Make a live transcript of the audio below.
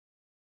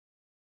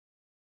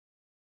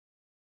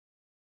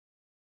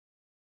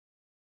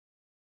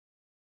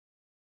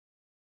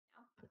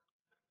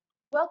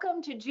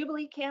Welcome to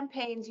Jubilee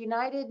Campaign's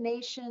United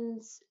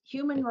Nations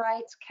Human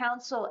Rights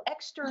Council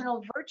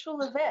external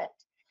virtual event,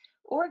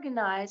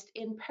 organized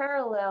in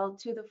parallel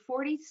to the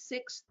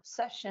 46th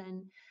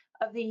session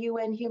of the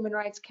UN Human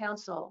Rights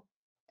Council.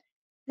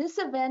 This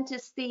event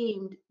is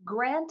themed,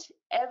 Grant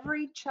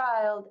Every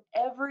Child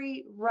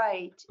Every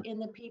Right in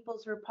the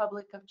People's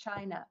Republic of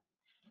China.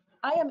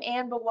 I am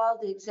Anne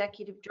Bawalda,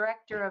 Executive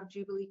Director of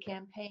Jubilee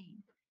Campaign.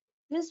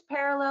 This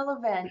parallel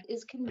event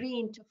is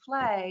convened to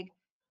flag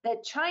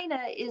that China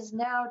is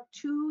now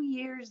 2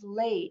 years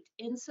late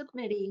in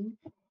submitting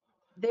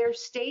their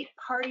state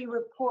party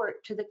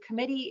report to the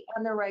Committee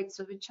on the Rights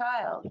of a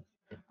Child.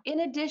 In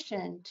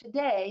addition,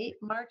 today,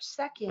 March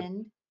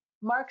 2nd,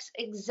 marks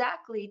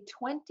exactly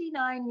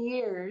 29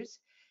 years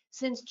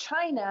since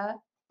China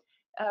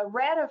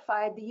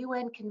ratified the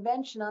UN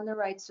Convention on the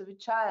Rights of a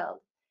Child.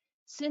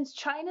 Since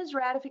China's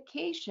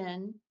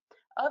ratification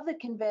of the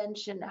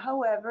convention,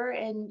 however,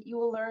 and you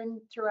will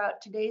learn throughout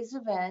today's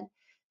event,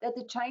 that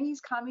the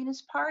Chinese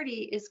Communist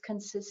Party is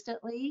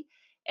consistently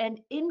and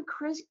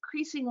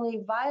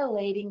increasingly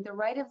violating the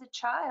right of the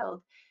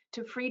child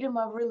to freedom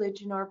of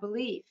religion or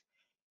belief,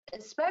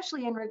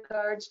 especially in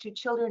regards to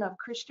children of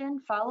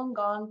Christian, Falun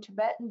Gong,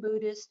 Tibetan,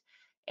 Buddhist,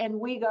 and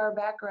Uighur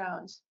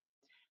backgrounds.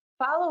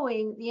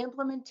 Following the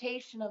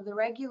implementation of the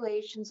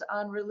regulations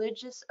on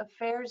religious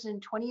affairs in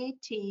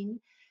 2018,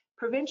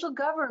 provincial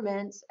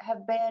governments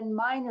have banned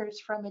minors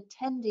from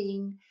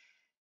attending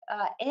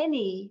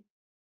any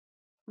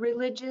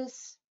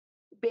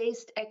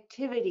religious-based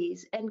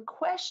activities and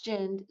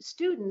questioned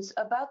students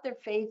about their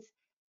faith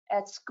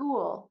at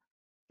school.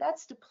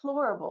 That's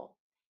deplorable.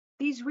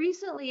 These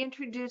recently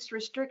introduced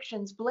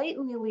restrictions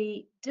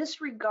blatantly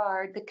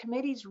disregard the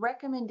committee's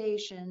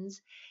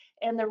recommendations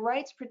and the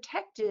rights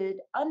protected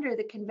under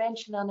the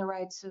Convention on the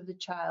Rights of the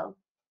Child.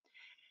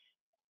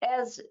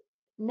 As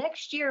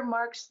next year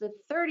marks the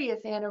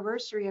 30th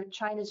anniversary of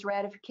China's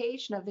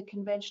ratification of the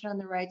Convention on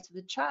the Rights of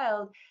the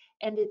Child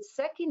and its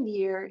second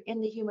year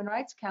in the Human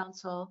Rights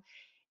Council,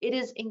 it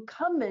is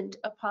incumbent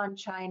upon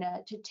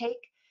China to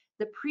take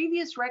the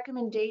previous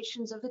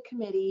recommendations of the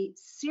committee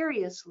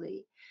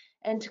seriously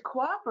and to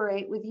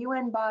cooperate with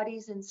UN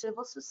bodies and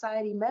civil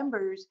society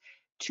members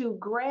to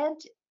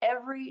grant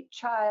every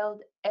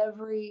child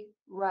every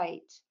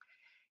right,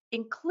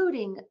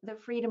 including the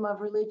freedom of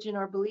religion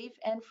or belief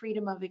and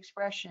freedom of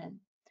expression.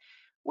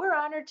 We're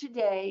honored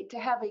today to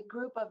have a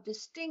group of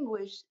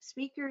distinguished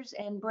speakers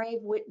and brave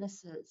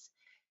witnesses.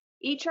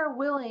 Each are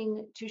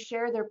willing to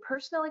share their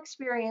personal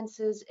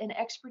experiences and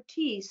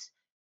expertise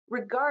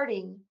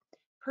regarding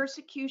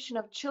persecution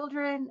of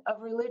children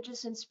of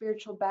religious and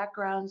spiritual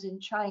backgrounds in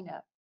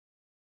China.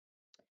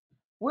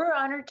 We're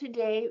honored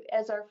today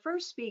as our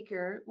first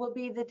speaker will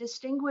be the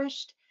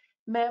distinguished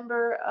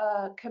member,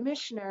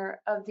 commissioner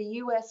of the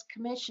U.S.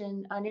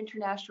 Commission on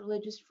International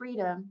Religious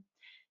Freedom,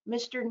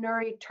 Mr.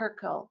 Nuri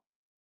Turkel.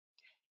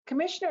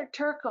 Commissioner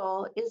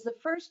Turkel is the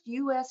first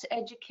U.S.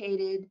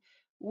 educated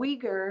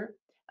Uyghur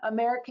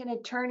American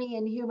attorney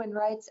and human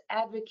rights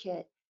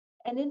advocate,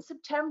 and in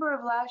September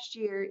of last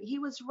year, he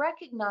was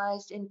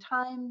recognized in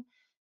Time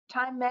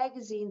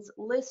Magazine's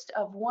list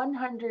of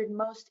 100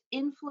 most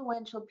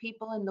influential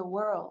people in the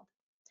world.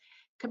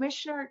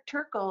 Commissioner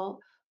Turkel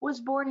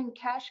was born in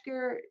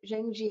Kashgar,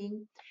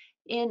 Xinjiang,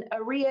 in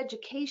a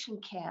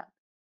re-education camp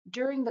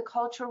during the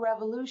Cultural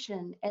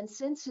Revolution, and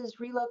since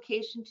his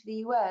relocation to the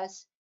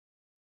U.S.,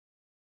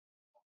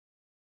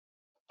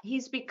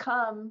 he's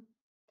become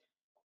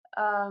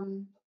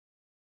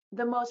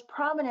the most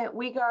prominent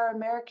Uyghur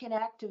American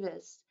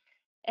activist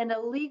and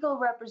a legal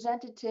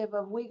representative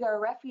of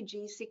Uyghur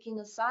refugees seeking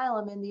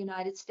asylum in the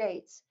United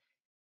States.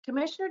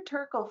 Commissioner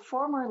Turkel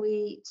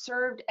formerly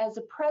served as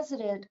the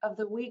president of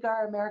the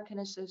Uighur American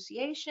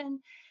Association,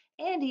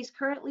 and he's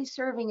currently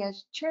serving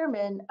as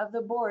chairman of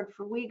the board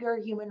for Uyghur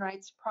Human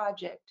Rights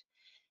Project.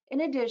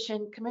 In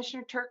addition,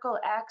 Commissioner Turkel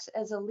acts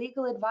as a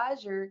legal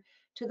advisor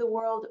to the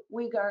World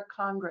Uyghur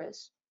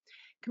Congress.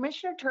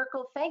 Commissioner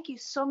Turkel, thank you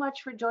so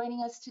much for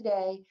joining us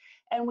today,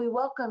 and we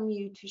welcome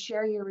you to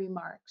share your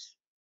remarks.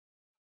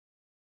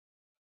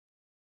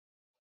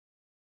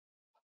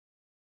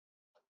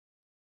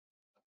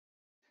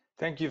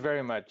 Thank you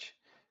very much.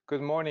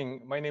 Good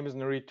morning. My name is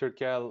Nuri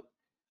Turkel,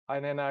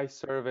 and I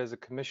serve as a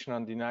commissioner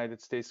on the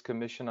United States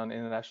Commission on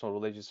International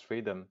Religious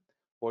Freedom,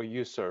 or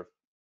USCIRF.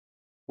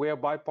 We are a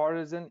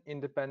bipartisan,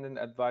 independent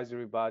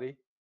advisory body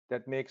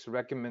that makes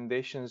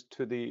recommendations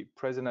to the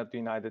President of the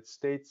United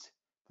States,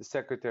 the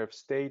Secretary of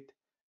State,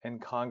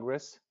 and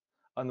Congress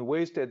on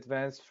ways to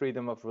advance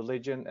freedom of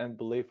religion and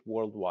belief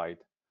worldwide.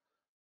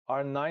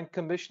 Our 9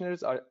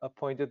 commissioners are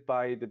appointed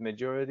by the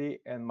majority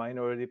and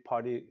minority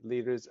party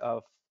leaders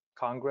of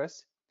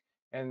Congress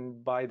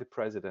and by the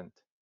President.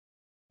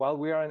 While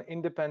we are an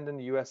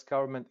independent U.S.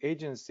 government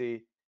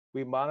agency,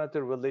 we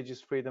monitor religious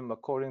freedom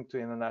according to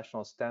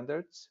international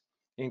standards,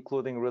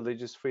 including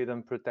religious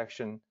freedom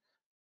protection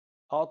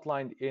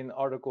outlined in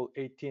Article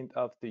 18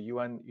 of the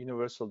UN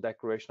Universal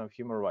Declaration of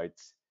Human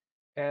Rights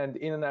and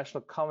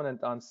International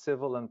Covenant on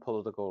Civil and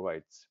Political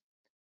Rights.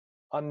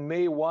 On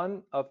May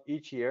 1 of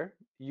each year,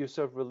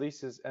 USERF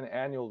releases an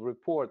annual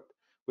report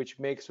which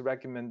makes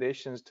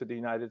recommendations to the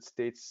United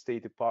States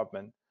State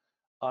Department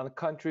on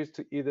countries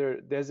to either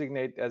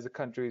designate as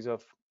countries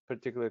of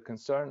particular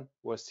concern,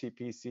 or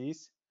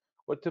CPCs,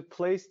 or to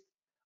place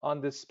on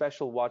the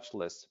special watch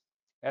list,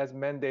 as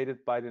mandated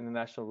by the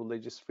National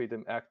Religious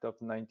Freedom Act of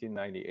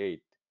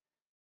 1998.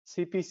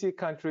 CPC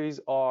countries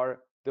are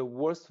the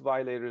worst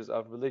violators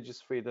of religious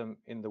freedom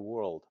in the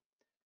world,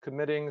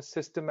 committing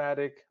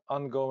systematic,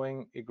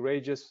 ongoing,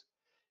 egregious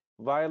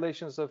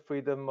violations of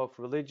freedom of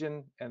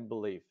religion and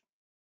belief.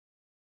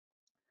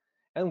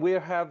 And we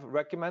have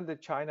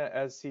recommended China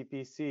as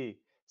CPC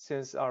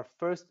since our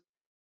first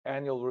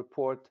annual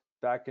report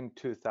back in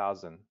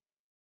 2000.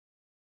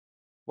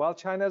 While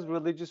China's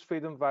religious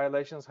freedom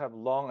violations have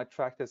long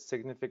attracted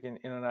significant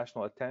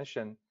international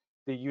attention,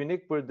 the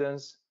unique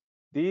burdens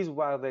these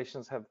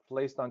violations have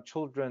placed on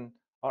children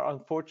are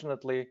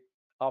unfortunately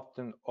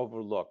often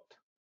overlooked.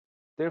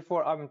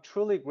 Therefore, I'm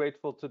truly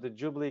grateful to the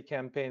Jubilee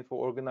campaign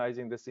for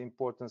organizing this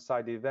important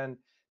side event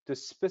to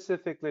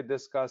specifically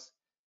discuss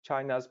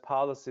China's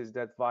policies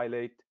that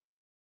violate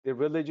the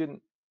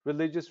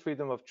religious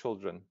freedom of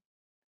children.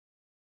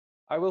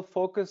 I will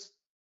focus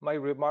my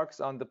remarks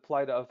on the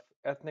plight of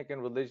ethnic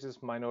and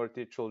religious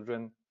minority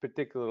children,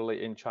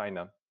 particularly in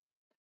China.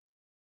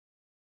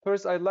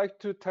 First, I'd like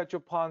to touch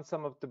upon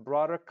some of the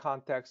broader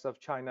context of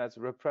China's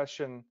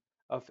repression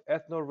of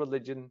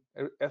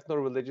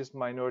ethno-religious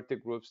minority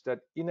groups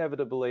that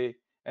inevitably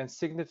and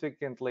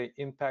significantly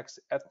impacts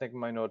ethnic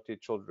minority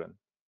children.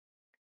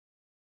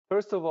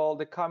 First of all,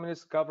 the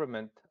Communist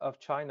government of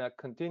China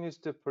continues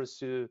to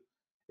pursue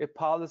a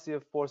policy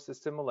of forced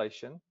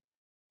assimilation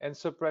and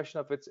suppression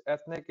of its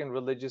ethnic and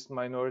religious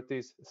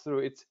minorities through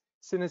its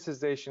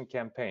sinicization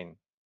campaign.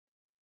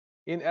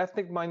 In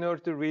ethnic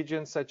minority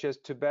regions such as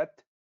Tibet,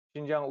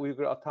 Xinjiang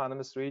Uyghur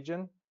Autonomous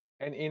Region,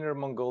 and Inner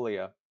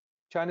Mongolia,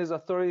 China's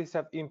authorities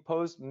have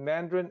imposed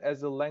Mandarin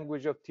as the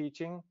language of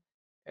teaching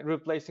and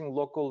replacing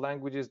local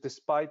languages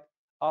despite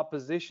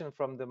opposition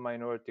from the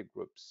minority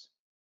groups.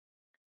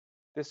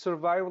 The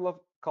survival of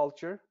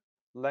culture,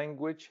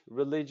 language,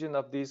 religion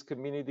of these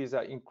communities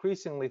are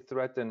increasingly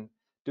threatened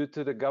due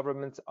to the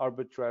government's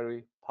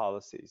arbitrary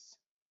policies.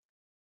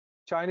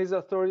 Chinese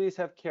authorities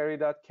have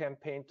carried out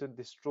campaigns to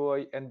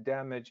destroy and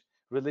damage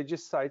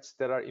religious sites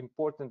that are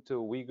important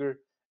to Uyghur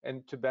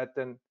and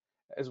Tibetan,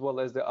 as well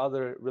as the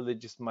other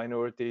religious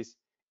minorities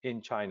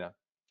in China.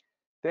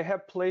 They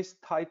have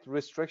placed tight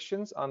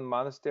restrictions on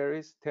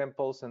monasteries,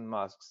 temples, and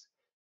mosques,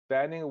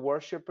 banning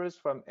worshippers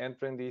from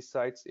entering these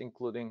sites,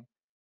 including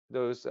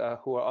those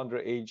who are under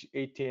age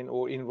 18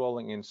 or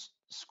enrolling in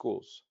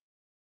schools.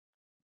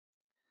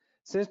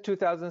 Since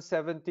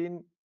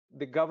 2017,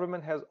 the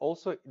government has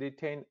also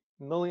detained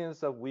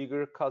millions of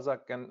Uyghur,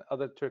 Kazakh, and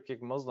other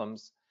Turkic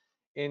Muslims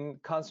in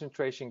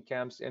concentration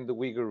camps in the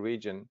Uyghur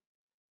region,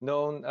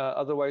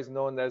 otherwise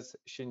known as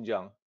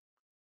Xinjiang.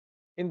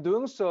 In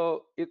doing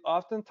so, it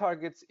often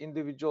targets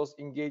individuals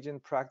engaged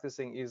in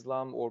practicing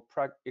Islam or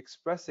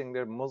expressing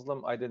their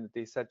Muslim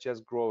identity, such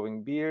as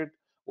growing beard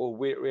or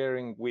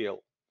wearing veil,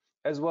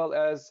 as well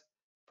as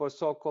for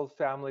so-called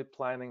family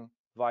planning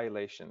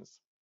violations.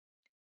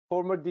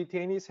 Former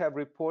detainees have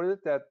reported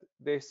that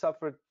they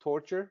suffered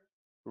torture,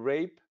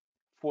 rape,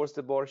 forced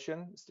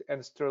abortion,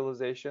 and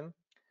sterilization,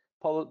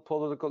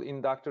 political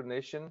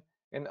indoctrination,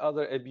 and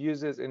other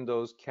abuses in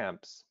those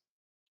camps.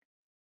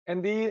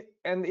 And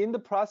in the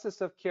process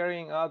of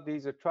carrying out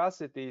these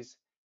atrocities,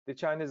 the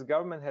Chinese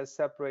government has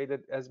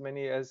separated as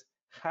many as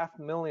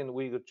 500,000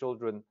 Uyghur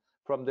children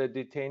from their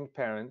detained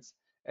parents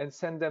and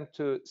sent them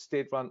to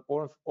state-run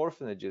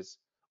orphanages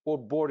or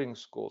boarding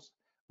schools,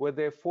 where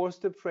they're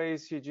forced to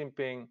praise Xi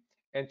Jinping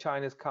and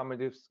China's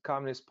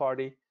Communist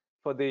Party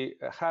for the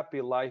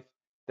happy life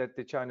that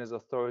the Chinese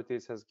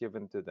authorities has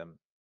given to them.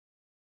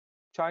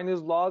 Chinese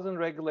laws and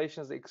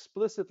regulations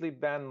explicitly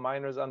ban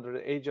minors under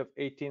the age of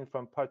 18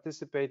 from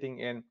participating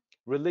in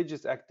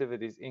religious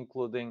activities,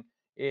 including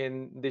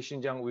in the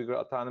Xinjiang Uyghur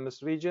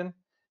Autonomous Region,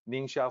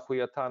 Ningxia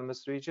Hui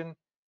Autonomous Region,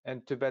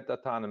 and Tibet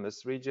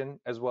Autonomous Region,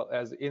 as well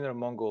as Inner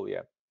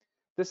Mongolia.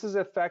 This is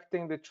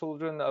affecting the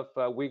children of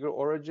Uyghur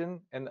origin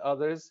and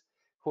others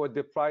who are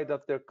deprived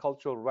of their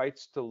cultural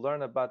rights to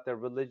learn about their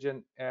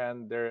religion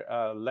and their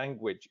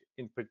language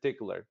in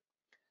particular.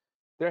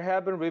 There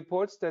have been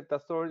reports that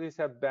authorities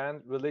have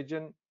banned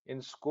religion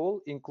in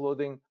school,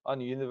 including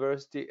on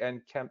university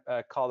and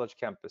college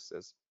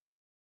campuses.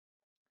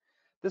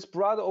 This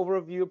broad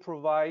overview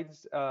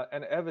provides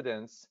an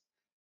evidence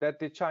that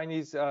the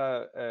Chinese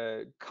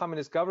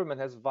Communist government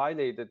has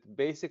violated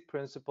basic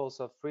principles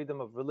of freedom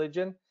of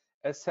religion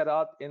as set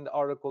out in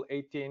Article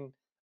 18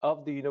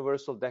 of the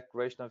Universal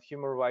Declaration of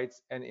Human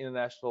Rights and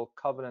International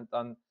Covenant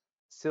on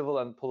Civil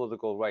and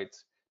Political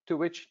Rights, to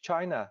which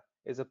China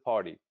is a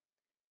party.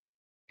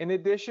 In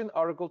addition,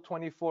 Article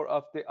 24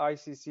 of the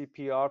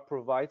ICCPR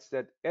provides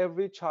that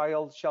every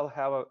child shall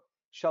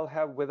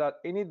have without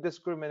any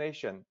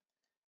discrimination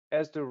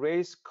as to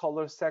race,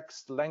 color,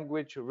 sex,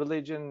 language,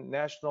 religion,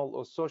 national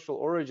or social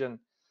origin,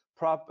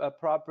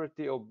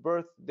 property or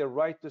birth, the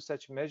right to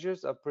such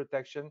measures of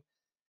protection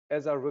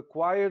as are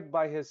required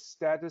by his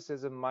status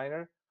as a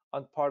minor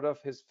on part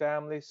of his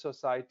family,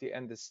 society,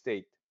 and the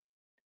state.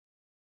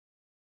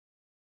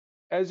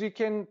 As you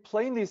can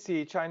plainly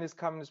see, Chinese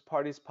Communist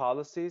Party's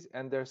policies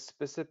and their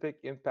specific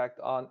impact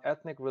on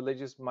ethnic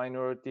religious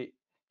minority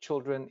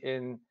children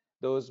in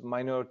those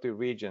minority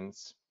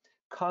regions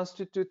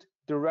constitute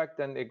direct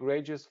and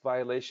egregious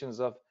violations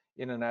of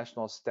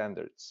international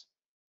standards.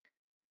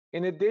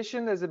 In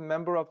addition, as a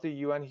member of the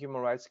UN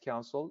Human Rights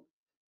Council,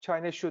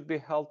 China should be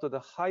held to the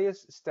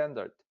highest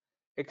standard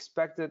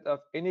expected of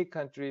any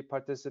country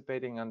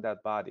participating in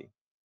that body.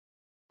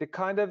 The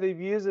kind of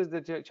abuses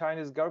that the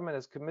Chinese government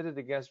has committed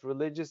against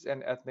religious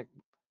and ethnic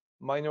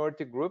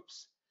minority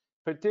groups,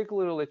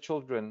 particularly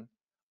children,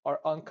 are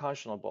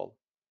unconscionable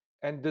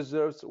and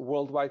deserves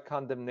worldwide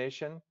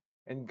condemnation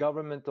and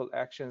governmental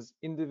actions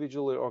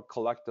individually or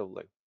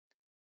collectively.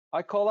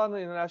 I call on the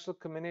international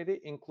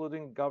community,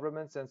 including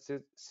governments and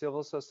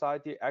civil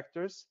society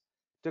actors,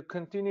 to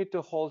continue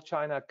to hold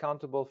China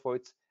accountable for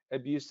its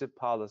abusive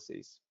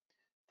policies.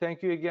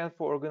 Thank you again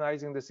for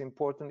organizing this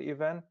important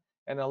event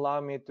and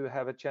allow me to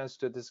have a chance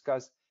to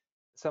discuss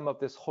some of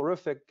these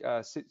horrific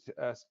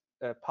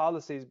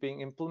policies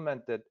being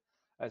implemented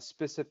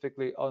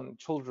specifically on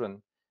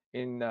children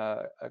in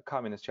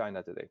communist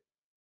China today.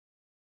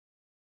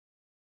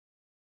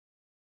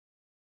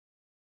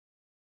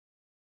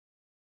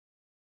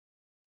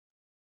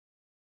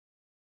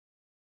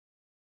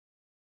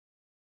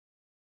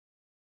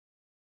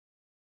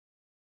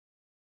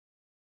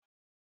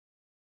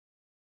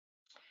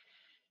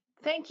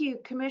 Thank you,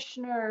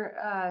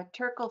 Commissioner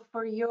Turkle,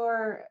 for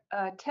your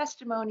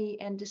testimony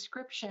and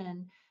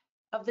description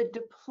of the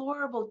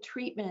deplorable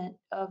treatment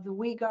of the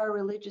Uyghur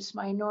religious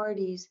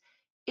minorities.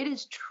 It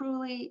is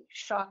truly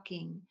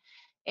shocking.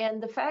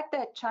 And the fact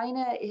that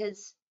China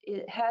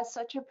has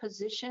such a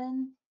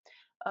position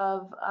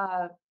of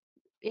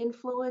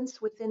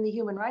influence within the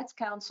Human Rights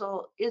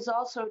Council is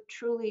also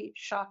truly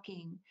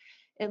shocking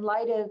in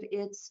light of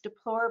its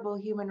deplorable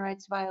human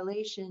rights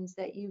violations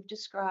that you've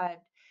described.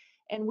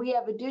 And we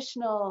have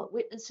additional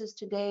witnesses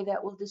today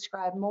that will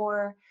describe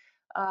more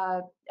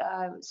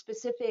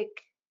specific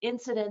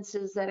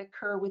incidences that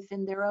occur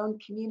within their own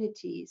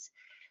communities.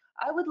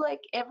 I would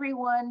like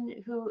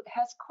everyone who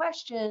has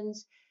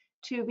questions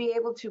to be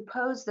able to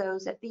pose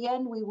those. At the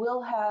end, we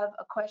will have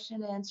a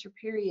question and answer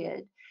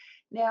period.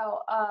 Now,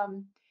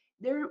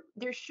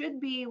 there should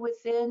be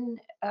within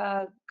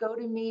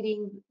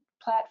GoToMeeting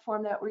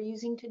platform that we're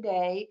using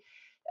today,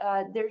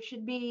 there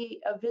should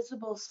be a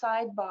visible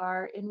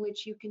sidebar in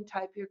which you can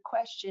type your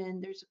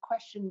question. There's a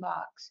question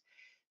box.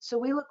 So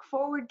we look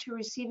forward to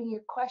receiving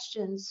your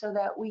questions so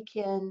that we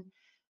can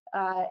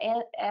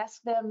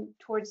ask them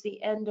towards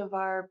the end of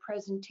our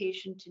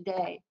presentation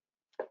today.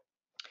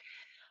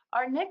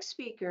 Our next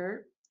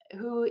speaker,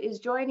 who is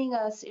joining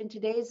us in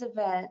today's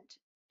event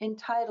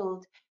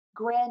entitled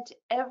Grant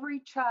Every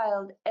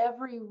Child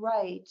Every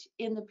Right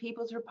in the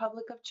People's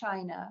Republic of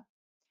China,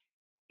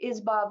 is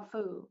Bob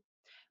Fu.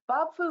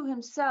 Bob Fu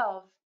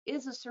himself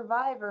is a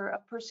survivor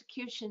of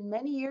persecution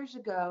many years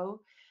ago.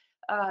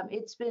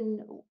 He's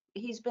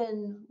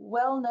been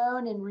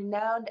well-known and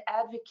renowned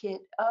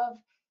advocate of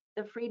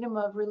the freedom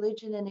of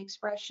religion and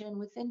expression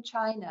within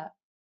China.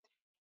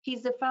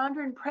 He's the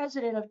founder and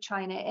president of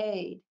China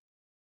Aid.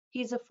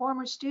 He's a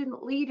former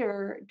student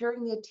leader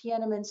during the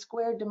Tiananmen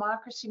Square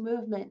democracy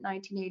movement in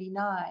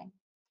 1989.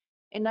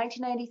 In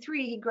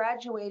 1993, he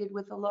graduated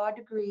with a law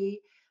degree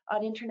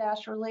on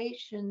international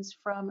relations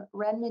from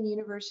Renmin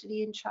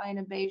University in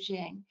China,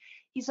 Beijing.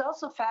 He's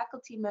also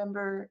faculty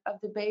member of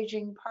the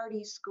Beijing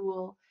Party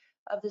School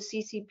of the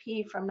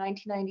CCP from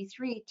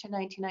 1993 to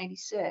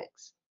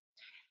 1996.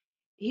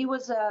 He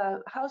was a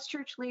house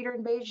church leader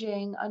in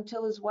Beijing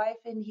until his wife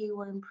and he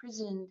were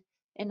imprisoned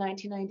in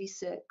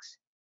 1996.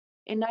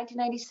 In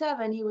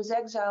 1997, he was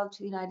exiled to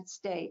the United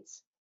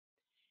States.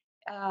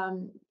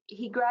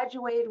 He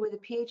graduated with a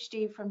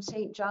PhD from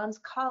St. John's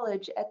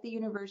College at the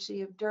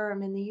University of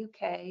Durham in the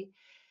UK,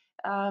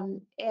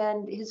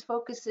 and his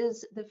focus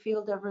is the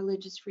field of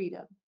religious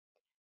freedom.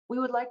 We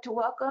would like to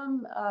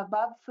welcome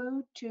Bob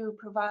Fu to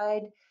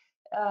provide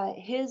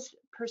his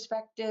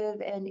perspective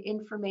and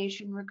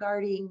information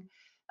regarding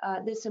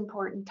this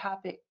important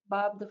topic.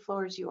 Bob, the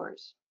floor is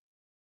yours.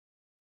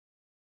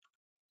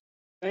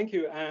 Thank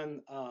you,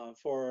 Anne,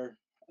 for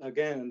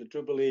again the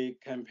Jubilee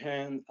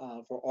campaign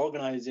for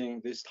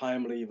organizing this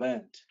timely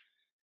event.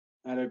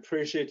 And I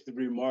appreciate the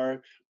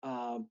remark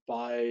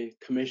by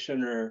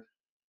Commissioner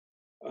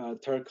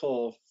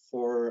Turkle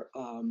for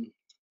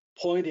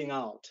pointing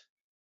out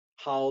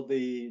how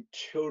the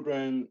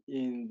children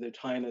in the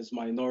China's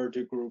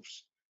minority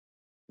groups,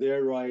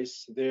 their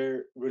rights,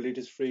 their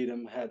religious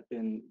freedom had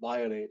been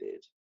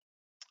violated.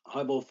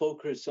 I will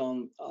focus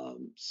on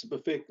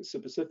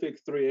specific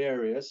three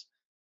areas.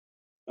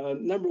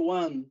 Number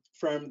one,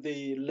 from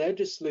the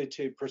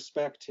legislative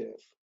perspective,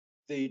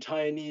 the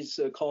Chinese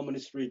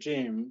communist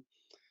regime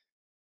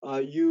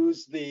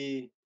used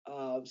the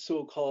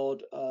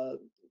so-called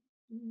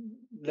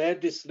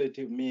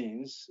legislative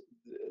means,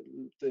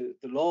 the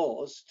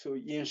laws,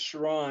 to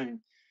enshrine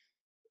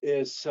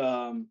is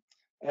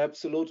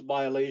absolute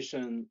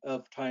violation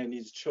of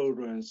Chinese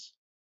children's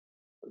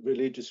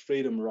religious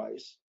freedom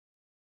rights.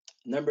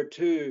 Number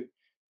two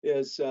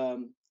is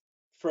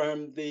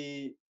from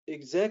the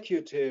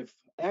executive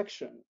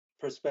action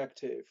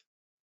perspective,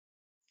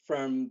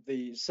 from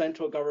the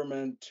central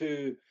government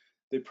to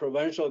the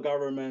provincial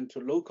government to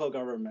local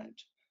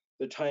government,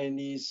 the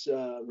Chinese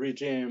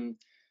regime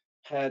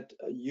had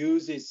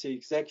used its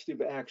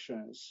executive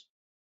actions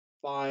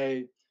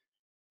by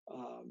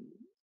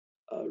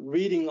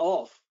reading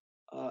off,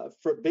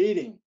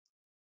 forbidding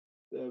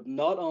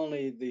not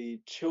only the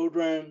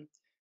children,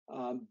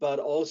 but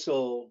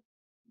also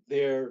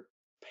their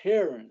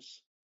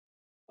parents,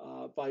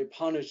 by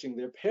punishing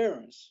their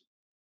parents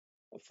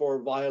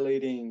for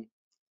violating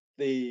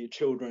the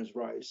children's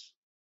rights.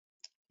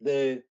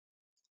 The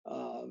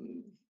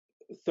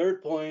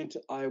third point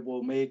I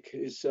will make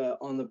is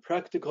on the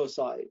practical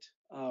side.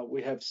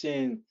 We have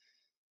seen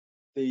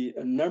a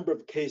number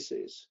of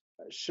cases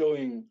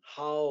showing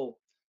how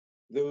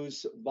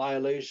those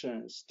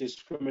violations,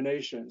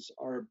 discriminations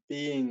are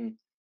being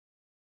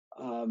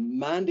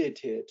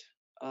mandated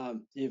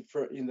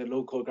in the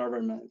local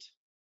government.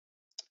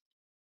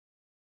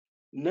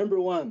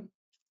 Number one,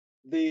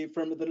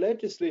 from the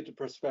legislative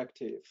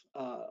perspective,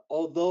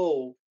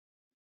 although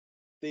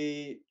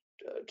the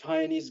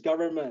Chinese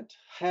government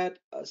had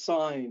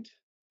signed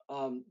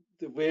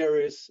the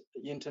various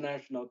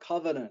international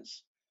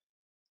covenants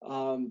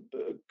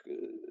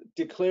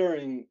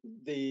declaring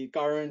the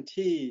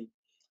guarantee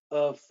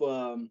of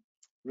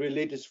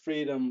religious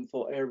freedom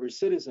for every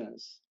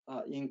citizens,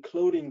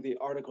 including the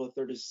Article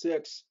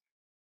 36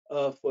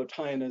 of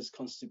China's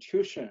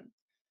constitution,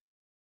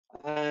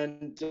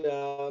 and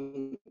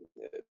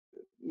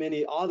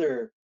many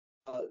other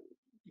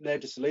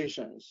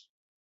legislations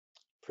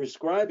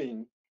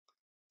prescribing,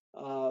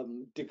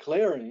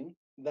 declaring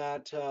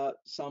that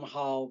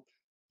somehow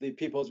the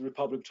People's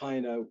Republic of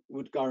China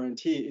would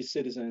guarantee its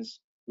citizens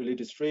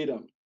religious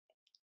freedom.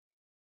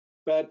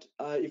 But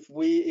if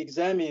we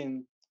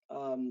examine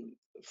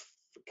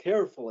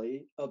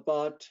carefully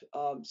about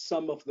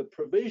some of the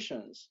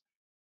provisions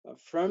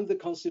from the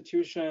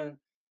Constitution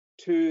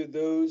to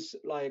those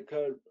like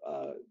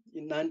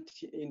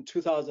in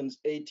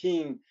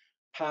 2018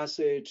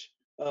 passage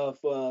of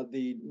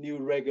the new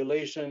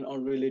regulation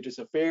on religious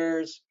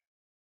affairs,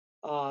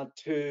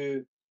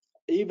 to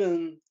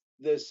even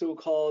the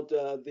so-called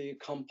the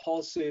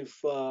compulsive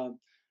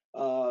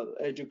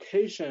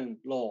education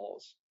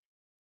laws,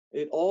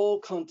 it all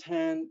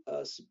contain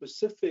a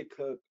specific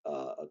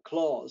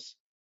clause,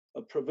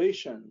 a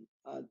provision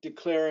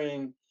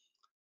declaring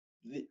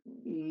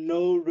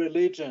no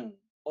religion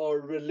or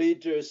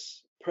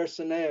religious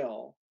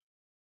personnel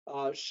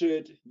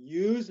should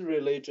use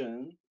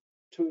religion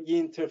to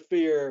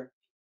interfere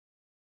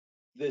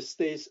the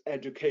state's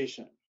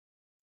education.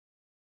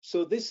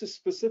 So this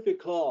specific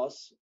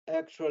clause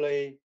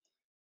actually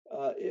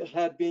it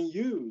had been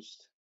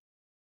used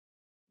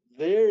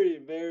very,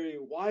 very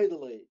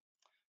widely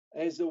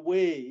as a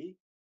way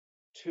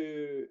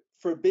to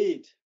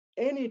forbid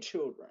any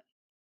children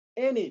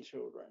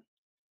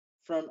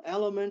from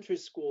elementary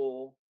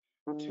school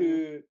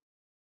to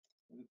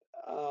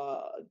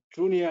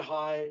junior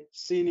high,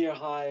 senior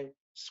high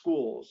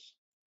schools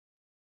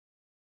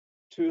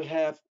to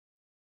have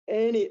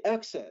any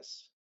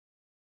access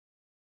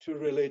to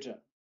religion.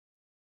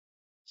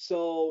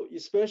 So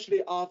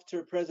especially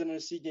after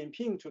President Xi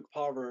Jinping took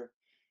power,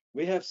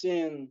 we have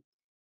seen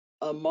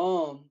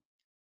among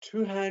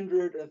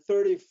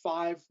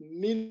 235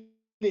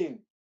 million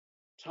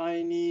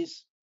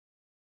Chinese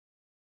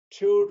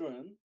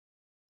children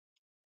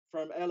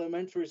from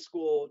elementary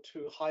school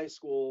to high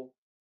school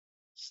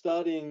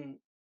studying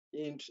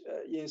in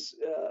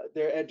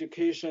their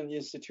education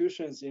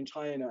institutions in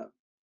China.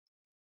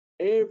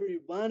 Every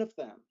one of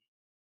them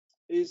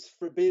is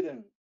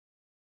forbidden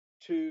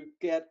to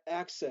get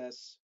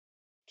access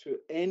to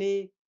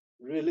any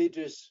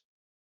religious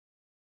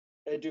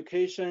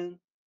education,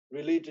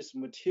 religious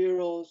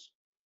materials.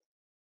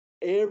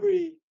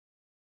 Every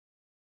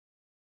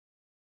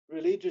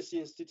religious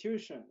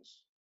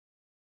institutions,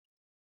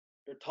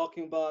 you're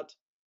talking about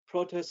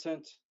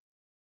Protestant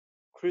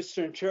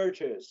Christian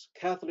churches,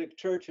 Catholic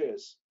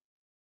churches,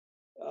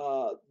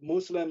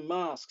 Muslim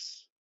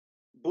mosques,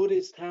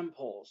 Buddhist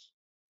temples,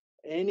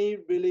 any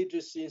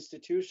religious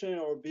institution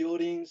or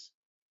buildings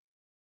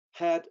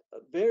had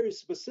very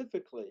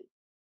specifically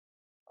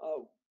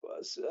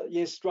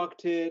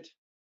instructed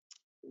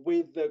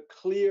with the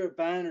clear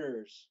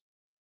banners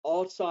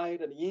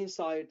outside and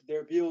inside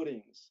their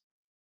buildings,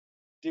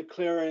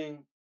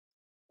 declaring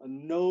a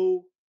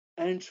no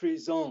entry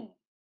zone,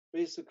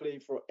 basically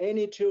for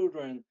any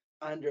children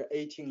under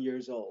 18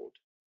 years old.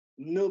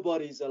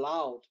 Nobody is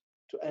allowed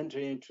to enter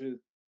into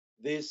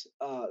these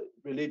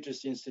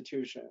religious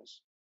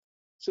institutions.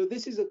 So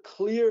this is a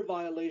clear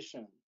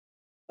violation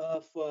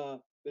of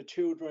the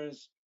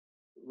children's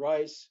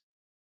rights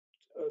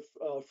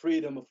of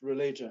freedom of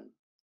religion.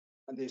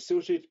 And the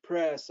Associated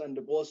Press and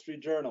the Wall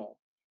Street Journal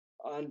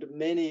and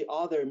many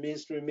other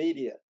mainstream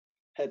media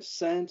had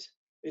sent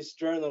its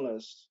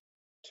journalists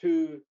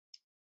to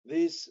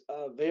these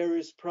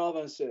various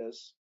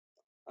provinces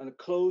and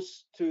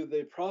close to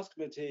the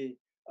proximity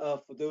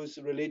of those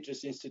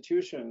religious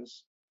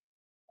institutions,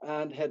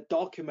 and had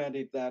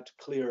documented that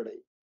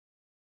clearly.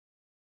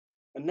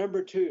 And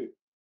number two,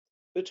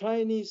 the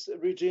Chinese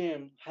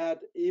regime had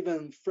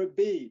even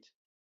forbid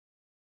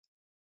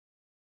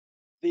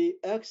the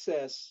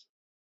access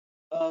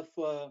of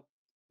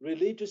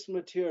religious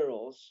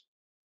materials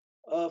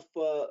of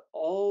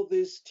all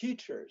these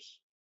teachers.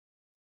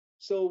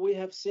 So we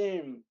have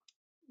seen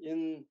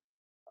in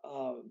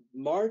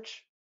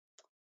March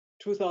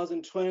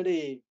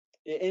 2020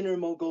 in Inner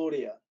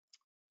Mongolia,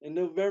 in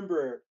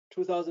November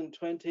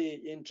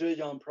 2020 in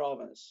Zhejiang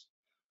province,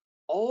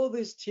 all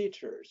these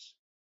teachers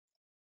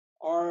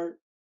are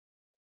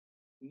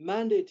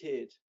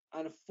mandated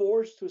and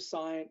forced to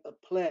sign a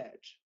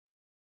pledge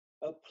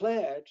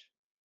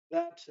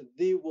that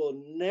they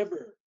will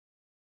never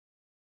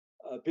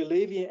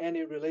believe in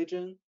any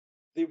religion,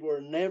 they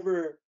will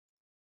never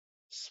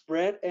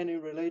spread any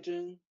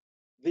religion,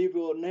 they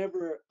will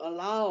never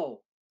allow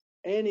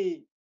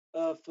any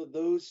of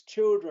those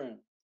children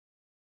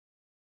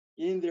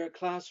in their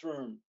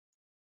classroom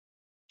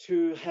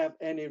to have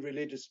any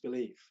religious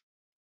belief.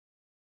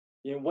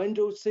 In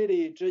Wenzhou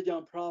City,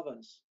 Zhejiang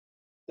province,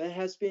 there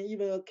has been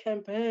even a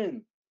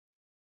campaign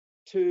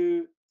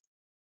to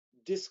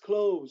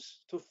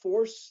disclose, to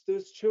force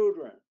those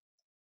children,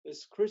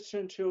 these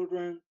Christian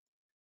children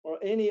or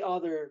any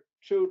other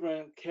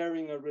children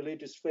carrying a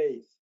religious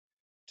faith,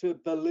 to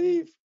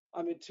believe,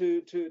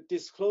 to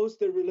disclose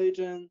the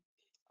religion,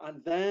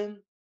 and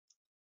then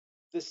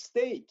the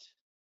state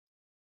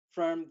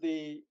from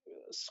the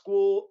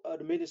school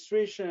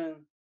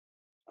administration,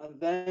 and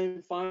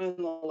then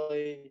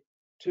finally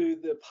to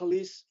the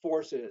police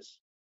forces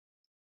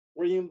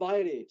were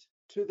invited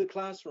to the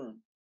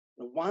classroom,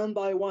 one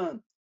by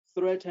one,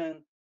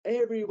 threaten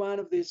every one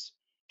of these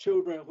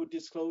children who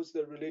disclosed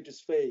their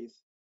religious faith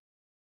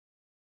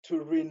to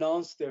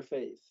renounce their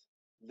faith.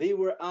 They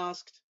were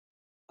asked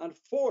and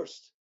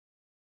forced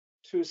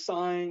to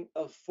sign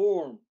a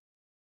form,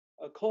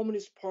 a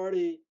Communist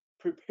Party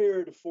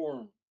prepared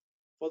form.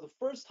 For the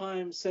first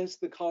time since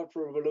the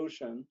Cultural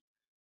Revolution,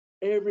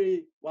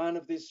 every one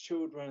of these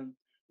children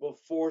were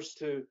forced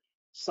to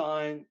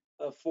sign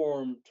a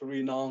form to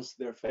renounce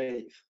their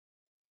faith.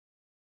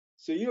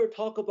 So you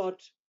talk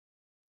about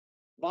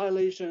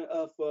violation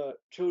of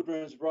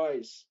children's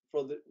rights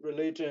for the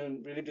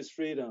religious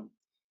freedom.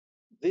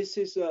 This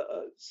is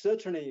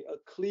certainly a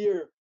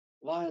clear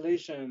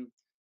violation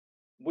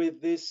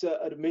with this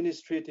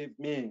administrative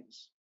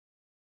means.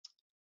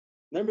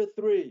 Number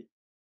three,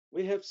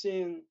 we have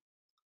seen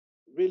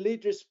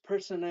religious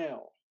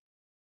personnel.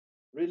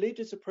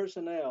 Religious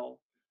personnel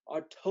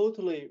are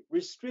totally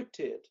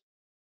restricted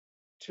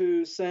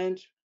to send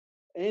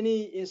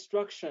any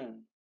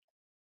instruction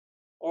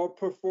or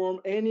perform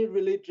any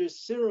religious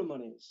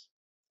ceremonies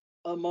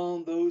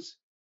among those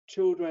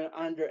children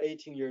under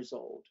 18 years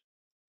old.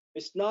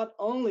 It's not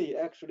only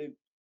actually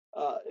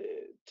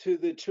to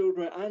the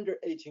children under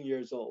 18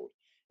 years old,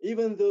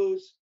 even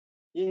those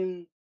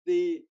in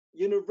the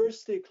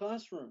university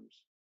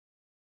classrooms,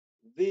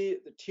 the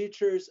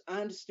teachers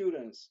and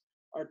students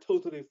are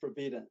totally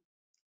forbidden.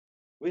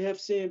 We have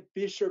seen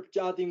Bishop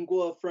Jia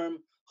Dingguo from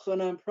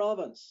Henan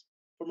province,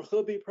 from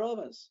Hebei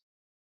province.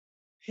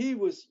 He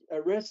was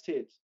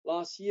arrested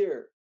last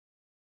year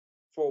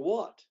for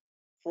what?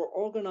 For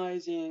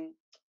organizing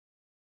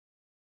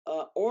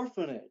an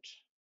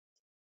orphanage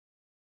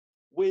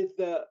with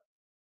the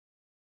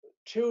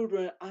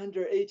children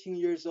under 18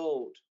 years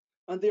old,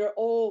 and they are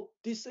all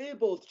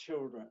disabled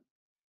children.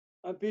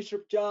 And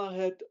Bishop Jia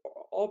had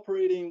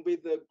operating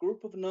with a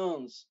group of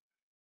nuns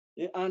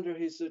under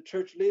his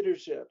church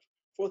leadership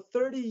for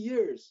 30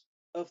 years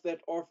of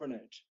that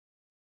orphanage.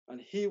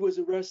 And he was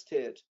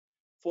arrested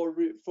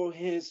for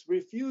his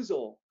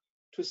refusal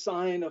to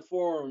sign a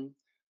form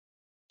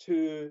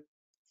to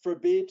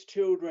forbid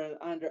children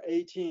under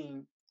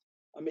 18,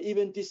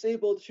 even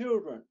disabled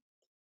children,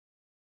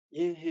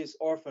 in his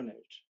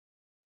orphanage.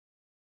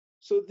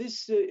 So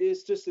this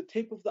is just the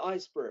tip of the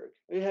iceberg.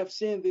 We have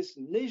seen this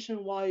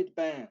nationwide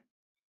ban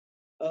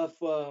of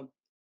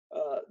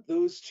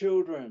those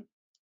children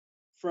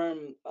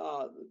from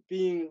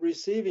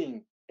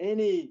receiving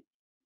any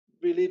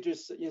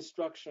religious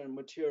instruction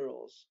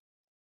materials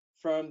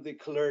from the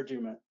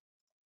clergymen.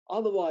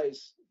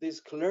 Otherwise, these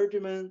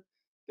clergymen,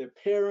 their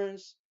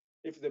parents,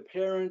 if the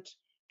parent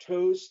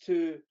chose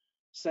to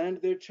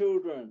send their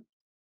children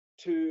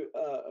to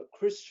a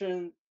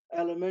Christian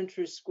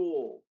elementary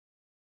school,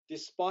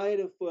 despite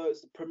of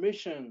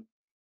permission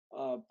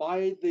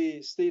by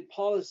the state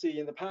policy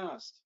in the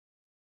past,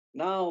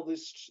 now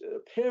these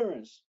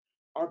parents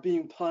are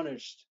being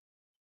punished,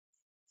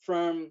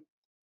 from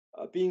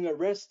being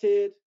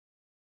arrested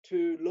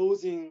to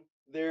losing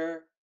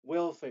their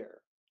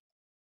welfare.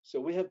 So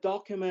we have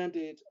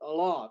documented a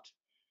lot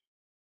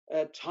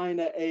at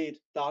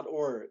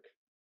China.1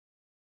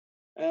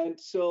 And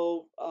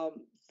so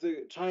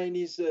the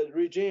Chinese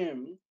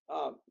regime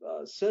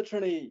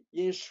certainly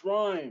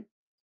enshrine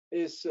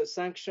its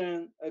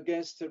sanction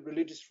against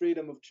religious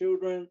freedom of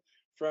children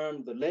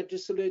from the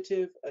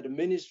legislative,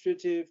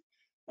 administrative,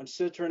 and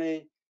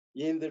certainly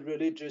in the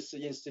religious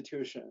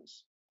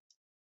institutions.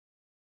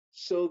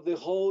 So the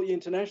whole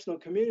international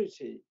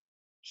community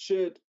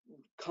should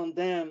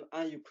condemn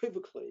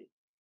unequivocally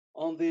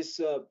on this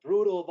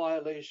brutal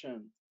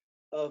violation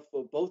of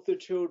both the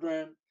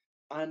children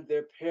and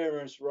their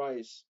parents'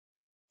 rights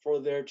for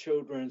their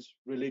children's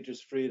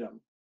religious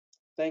freedom.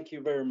 Thank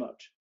you very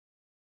much.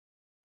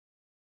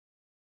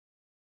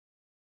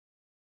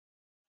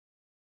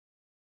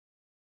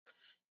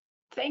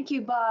 Thank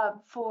you,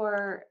 Bob,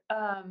 for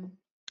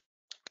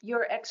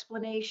your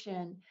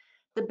explanation.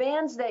 The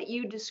bans that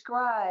you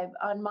describe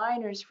on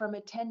minors from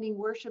attending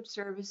worship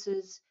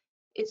services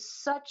is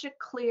such a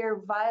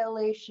clear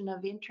violation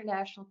of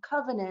international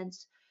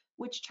covenants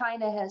which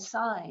China has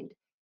signed.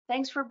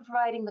 Thanks for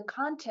providing the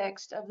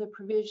context of the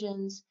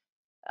provisions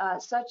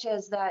such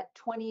as that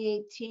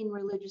 2018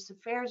 Religious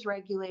Affairs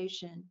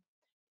Regulation.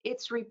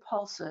 It's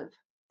repulsive.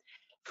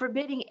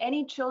 Forbidding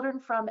any children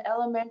from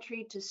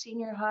elementary to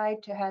senior high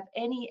to have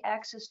any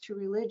access to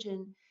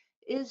religion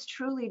is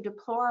truly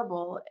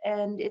deplorable,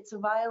 and it's a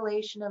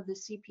violation of the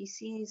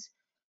CPC's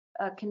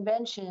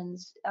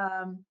conventions.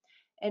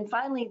 And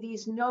finally,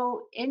 these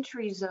no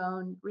entry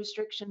zone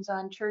restrictions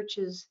on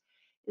churches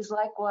is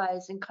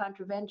likewise in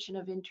contravention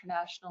of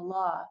international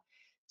law.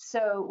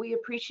 So we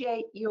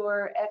appreciate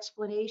your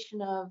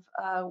explanation of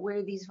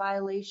where these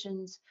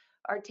violations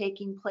are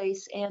taking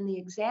place and the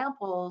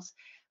examples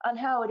on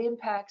how it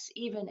impacts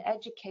even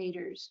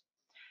educators.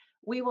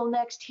 We will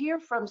next hear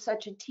from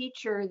such a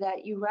teacher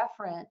that you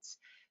reference.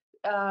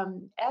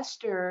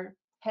 Esther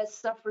has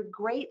suffered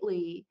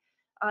greatly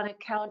on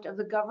account of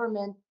the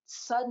government's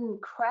sudden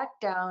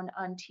crackdown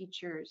on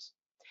teachers.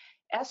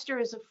 Esther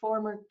is a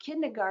former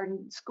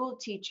kindergarten school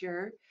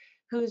teacher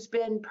who's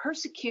been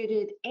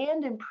persecuted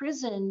and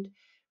imprisoned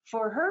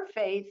for her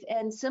faith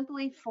and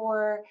simply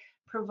for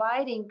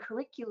providing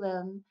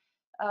curriculum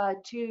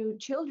to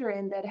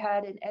children that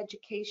had an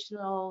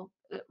educational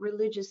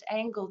religious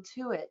angle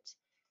to it.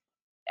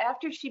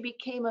 After she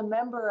became a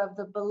member of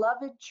the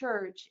beloved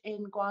church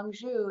in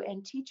Guangzhou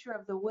and teacher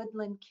of the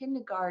Woodland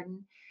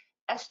Kindergarten,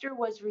 Esther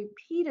was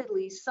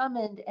repeatedly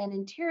summoned and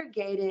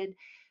interrogated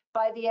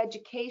by the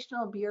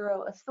Educational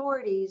Bureau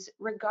authorities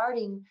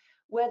regarding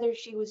whether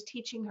she was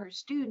teaching her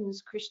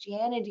students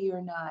Christianity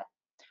or not,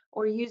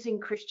 or using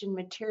Christian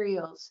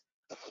materials.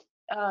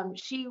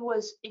 She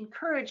was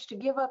encouraged to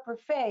give up her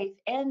faith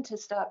and to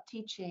stop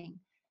teaching.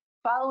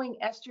 Following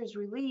Esther's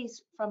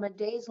release from a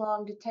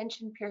days-long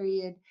detention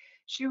period,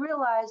 she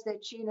realized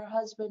that she and her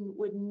husband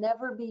would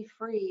never be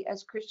free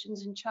as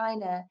Christians in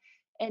China,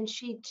 and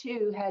she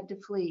too had to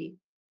flee.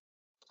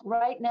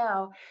 Right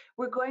now,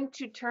 we're going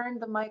to turn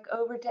the mic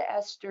over to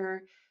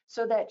Esther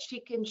so that she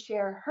can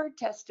share her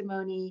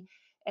testimony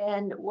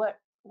and what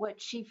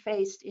she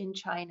faced in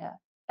China.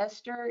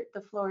 Esther,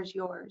 the floor is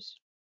yours.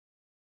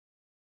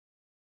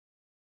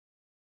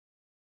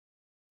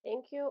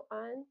 Thank you,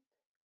 Anne.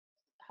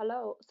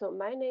 Hello, so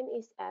my name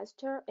is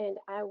Esther, and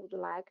I would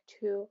like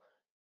to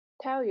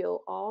tell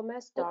you all my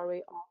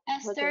story of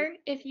Esther,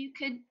 if you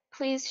could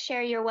please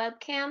share your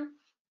webcam.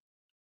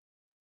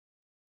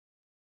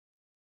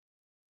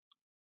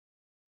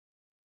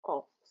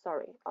 Oh,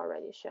 sorry,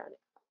 already shared it.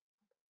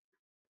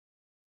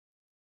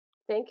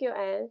 Thank you,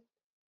 Anne.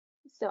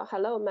 So,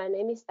 hello, my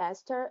name is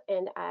Esther,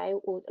 and I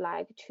would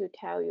like to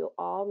tell you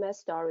all my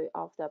story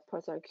of the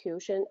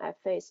persecution I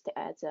faced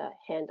at the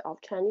hand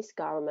of Chinese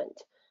government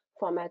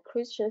for my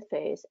Christian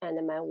faith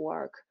and my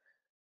work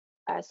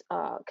as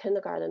a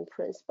kindergarten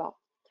principal.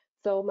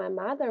 Though my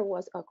mother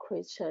was a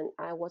Christian,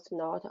 I was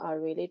not a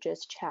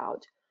religious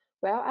child.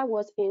 While I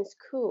was in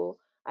school,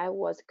 I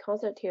was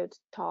constantly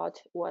taught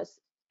was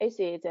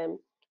atheism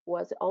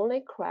was the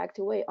only correct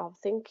way of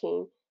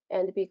thinking,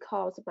 and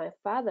because my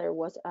father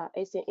was an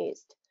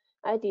atheist,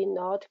 I did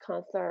not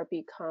consider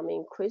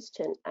becoming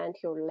Christian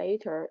until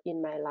later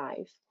in my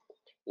life.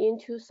 In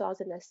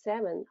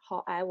 2007,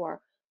 however,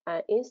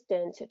 an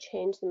incident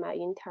changed my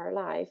entire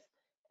life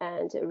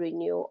and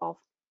renewal of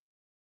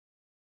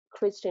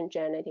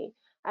Christianity.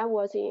 I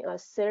was in a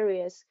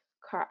serious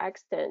car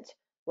accident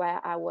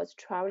while I was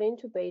traveling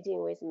to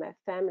Beijing with my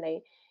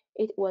family.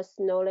 It was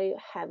snowing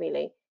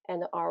heavily,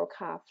 and our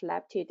car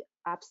flipped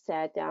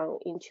upside down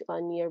into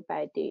a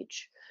nearby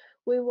ditch.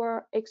 We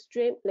were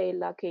extremely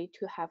lucky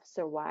to have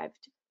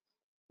survived.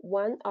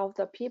 One of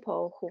the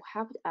people who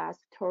helped us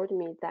told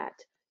me that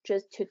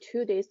just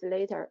 2 days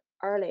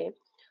early,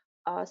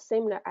 a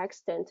similar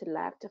accident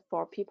left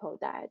 4 people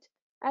died.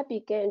 I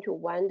began to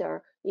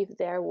wonder if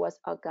there was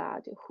a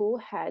God who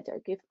had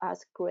given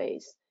us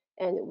grace,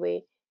 and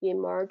we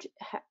emerged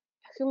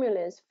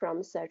humorless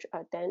from such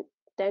a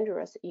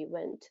dangerous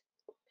event.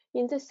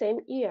 In the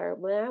same year,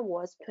 when I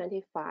was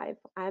 25,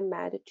 I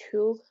met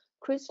 2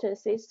 Christian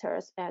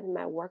sisters at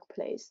my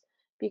workplace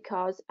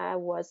because I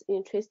was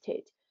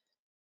interested.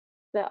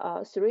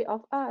 The 3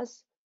 of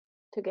us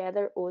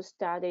together would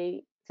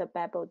study the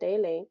Bible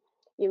daily.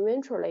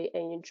 Eventually, I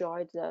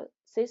enjoyed the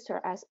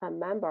sister as a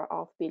member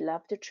of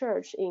beloved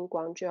church in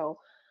Guangzhou.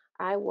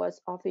 I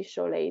was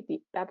officially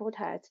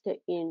baptized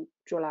in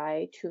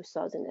July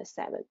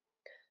 2007.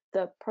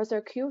 The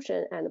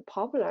persecution and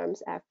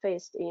problems I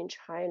faced in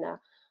China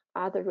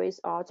are the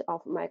result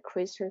of my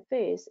Christian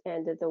faith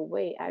and the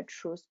way I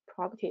choose to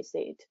practice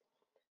it.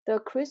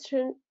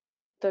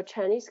 The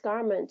Chinese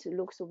government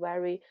looks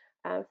very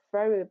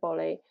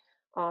unfavorably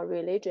on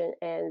religion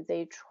and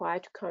they try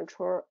to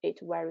control it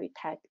very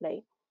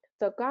tightly.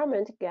 The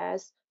government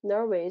gets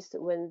nervous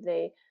when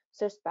they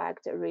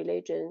suspect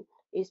religion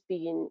is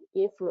being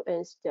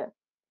influenced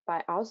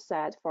by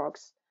outside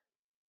folks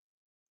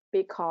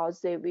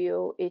because they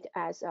view it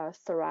as a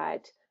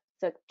threat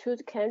to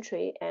the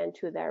country and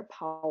to their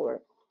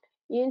power.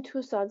 In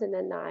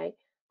 2009,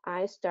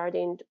 I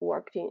started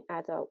working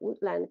at a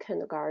woodland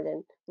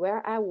kindergarten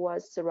where I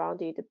was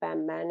surrounded by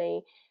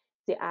many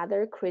the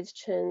other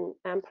Christian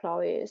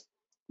employees.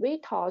 We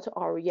taught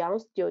our young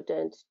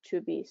students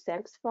to be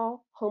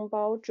thankful,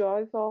 humble,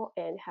 joyful,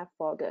 and have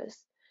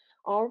focus.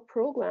 Our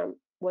program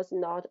was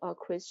not a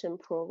Christian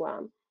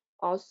program.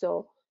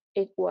 Also,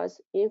 it was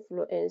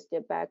influenced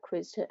by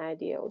Christian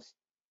ideals.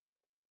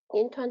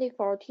 In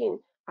 2014,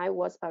 I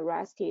was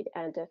arrested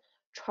and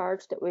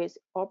charged with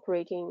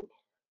operating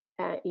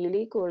an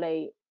illegal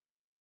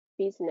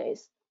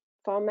business.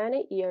 For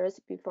many years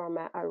before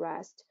my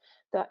arrest,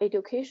 the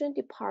education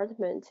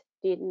department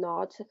did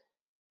not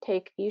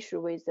take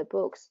issue with the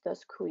books the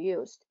school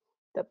used.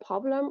 The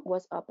problem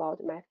was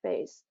about my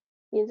faith.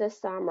 In the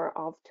summer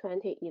of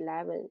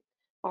 2011,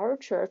 our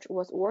church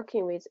was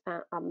working with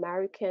an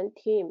American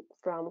team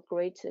from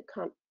Great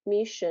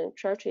Commission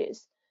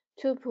churches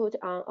to put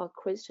on a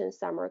Christian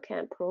summer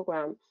camp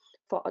program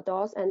for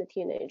adults and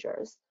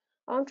teenagers.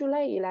 On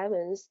July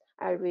 11th,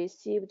 I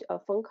received a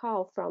phone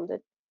call from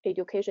the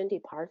education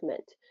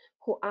department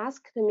who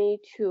asked me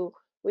to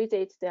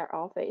visit their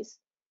office.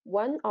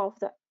 One of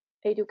the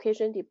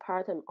education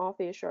department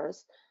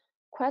officers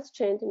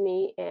questioned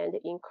me and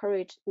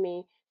encouraged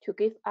me to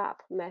give up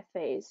my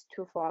faith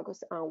to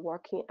focus on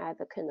working at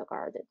the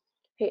kindergarten.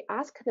 He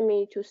asked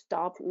me to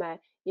stop my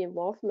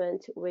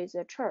involvement with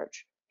the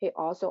church. He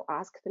also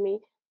asked me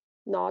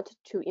not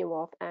to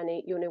involve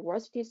any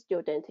university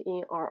student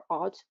in our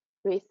art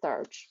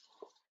research.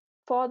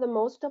 For the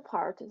most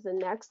part, the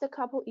next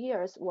couple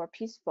years were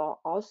peaceful.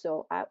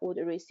 Also, I would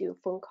receive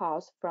phone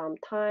calls from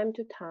time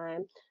to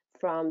time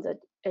from the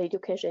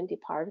education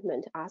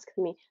department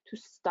asking me to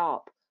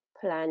stop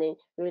planning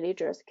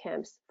religious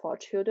camps for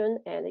children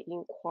and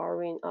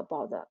inquiring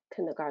about the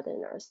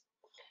kindergarteners.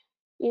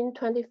 In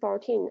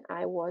 2014,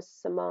 I was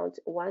summoned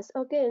once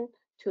again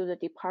to the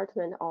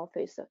department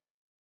office.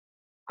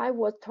 I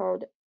was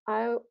told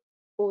I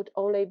would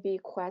only be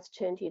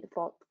questioned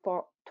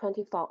for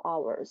 24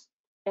 hours,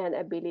 and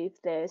I believe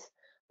this.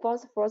 For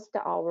the first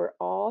hour,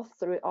 all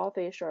three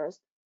officers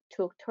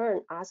took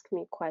turn asking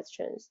me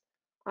questions.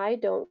 I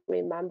don't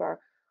remember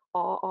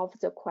all of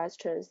the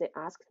questions they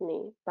asked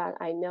me, but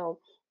I know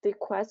the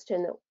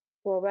question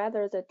were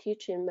whether the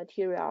teaching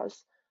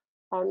materials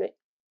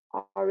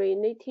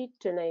originated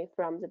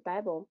from the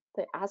Bible.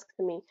 They asked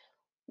me,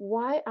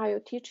 why are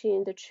you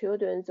teaching the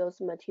children those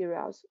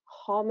materials?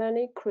 How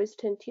many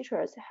Christian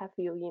teachers have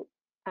you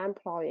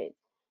employed?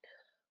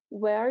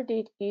 Where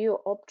did you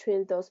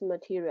obtain those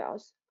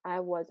materials?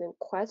 I was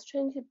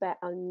questioned by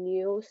a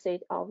new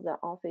set of the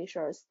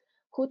officers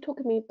who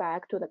took me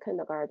back to the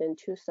kindergarten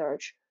to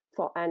search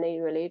for any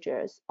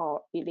religious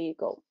or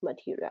illegal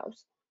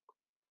materials.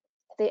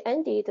 They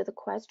ended the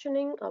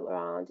questioning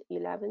around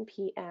 11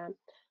 p.m.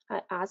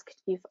 I asked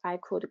if I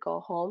could go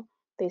home.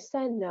 They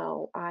said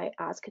no. I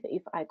asked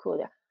if I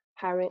could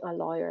hire a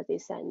lawyer. They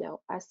said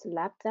no. I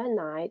slept that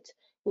night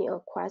in a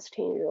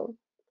questioning room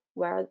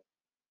where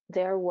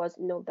there was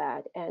no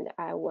bed and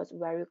I was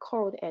very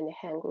cold and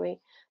hungry.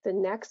 The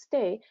next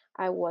day,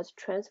 I was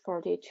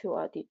transferred to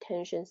a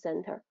detention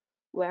center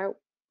where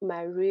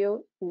my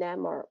real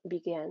nightmare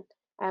began.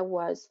 I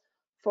was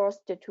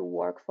forced to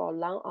work for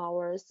long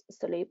hours,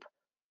 sleep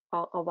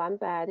on a one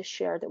bed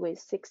shared with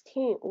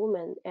 16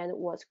 women, and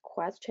was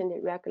questioned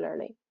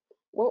regularly.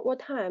 Over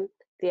time,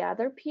 the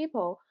other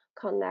people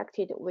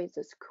connected with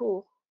the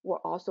school were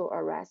also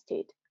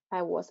arrested.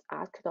 I was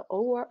asked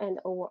over and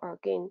over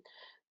again,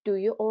 do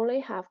you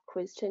only have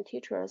Christian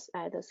teachers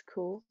at the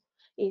school?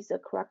 Is the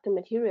correct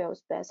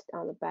materials based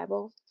on the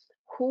Bible?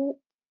 Who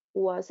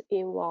was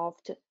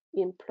involved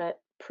in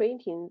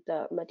printing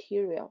the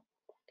material?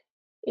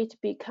 It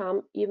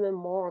became even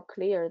more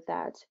clear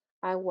that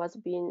I was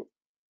being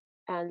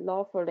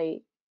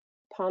unlawfully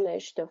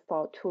punished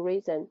for two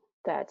reasons: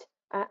 that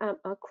I am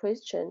a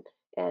Christian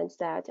and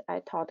that I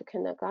taught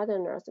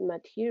kindergarteners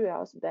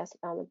materials based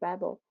on the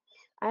Bible.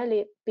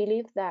 I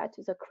believe that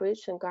the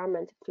Christian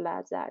government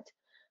felt that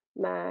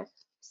my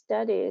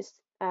studies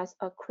as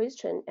a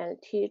Christian and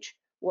teach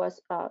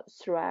was a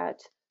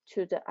threat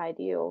to the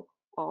ideal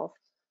of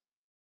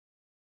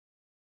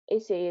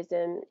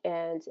atheism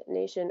and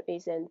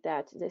nationalism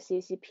that the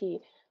CCP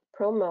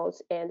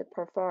promotes and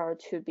prefer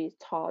to be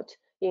taught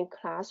in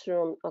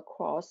classrooms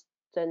across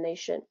the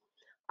nation.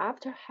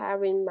 After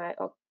having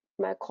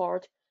my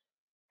court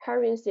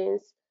hearings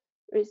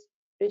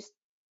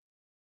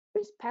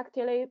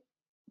respectively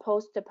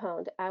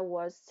postponed, I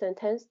was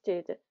sentenced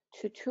to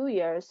 2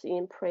 years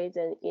in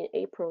prison in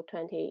April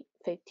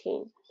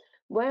 2015.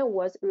 When I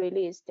was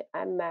released,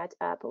 I met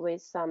up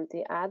with some of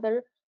the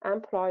other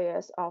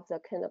employees of the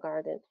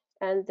kindergarten,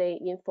 and they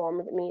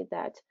informed me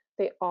that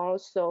they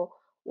also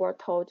were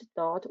told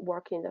not to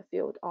work in the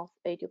field of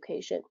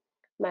education.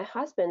 My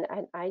husband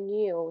and I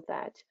knew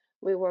that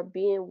we were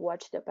being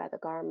watched by the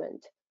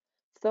government,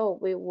 so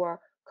we were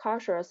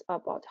cautious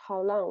about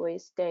how long we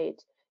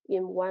stayed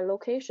in one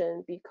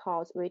location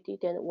because we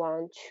didn't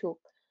want to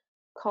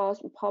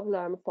cause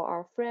problem for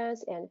our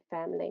friends and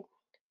family.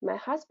 My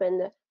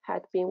husband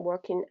had been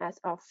working as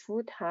a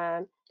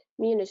full-time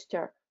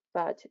minister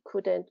but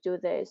couldn't do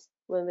this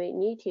when we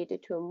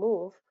needed to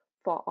move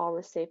for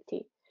our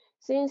safety.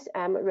 Since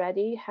I'm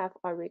already have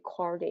a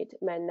recorded,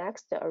 my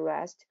next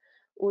arrest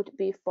would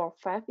be for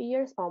 5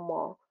 years or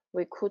more.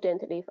 We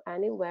couldn't live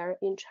anywhere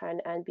in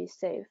China and be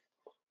safe.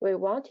 We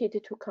wanted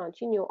to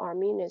continue our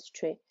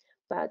ministry,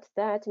 but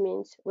that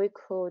means we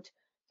could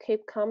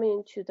keep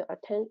coming to the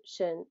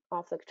attention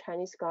of the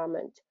Chinese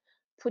government,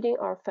 putting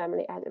our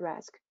family at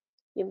risk.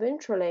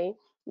 Eventually,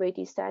 we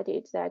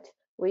decided that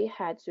we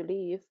had to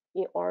leave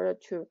in order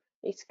to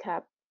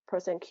escape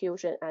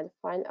persecution and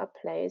find a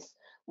place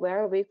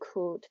where we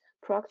could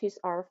practice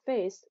our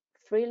faith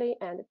freely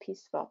and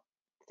peaceful.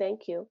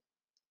 Thank you.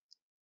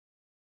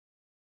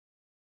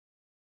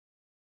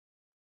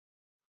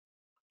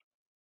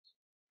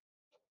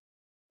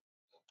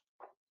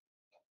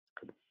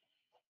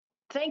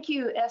 Thank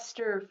you,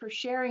 Esther, for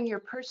sharing your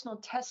personal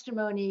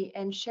testimony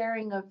and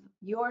sharing of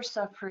your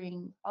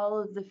suffering, all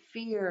of the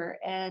fear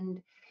and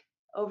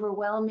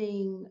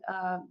overwhelming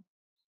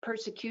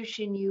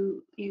persecution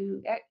you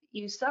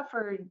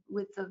suffered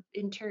with the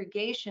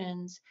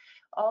interrogations,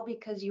 all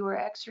because you were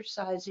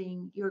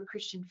exercising your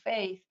Christian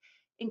faith,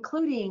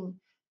 including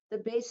the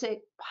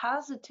basic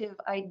positive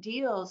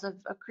ideals of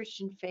a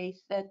Christian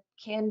faith that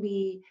can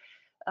be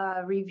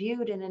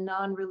reviewed in a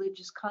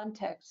non-religious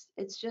context.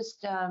 It's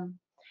just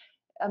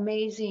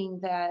amazing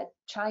that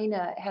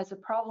China has a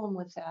problem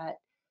with that.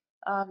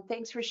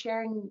 Thanks for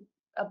sharing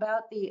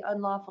about the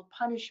unlawful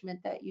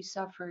punishment that you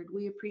suffered.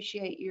 We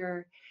appreciate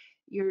your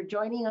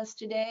joining us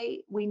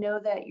today. We know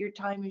that your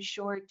time is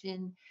short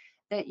and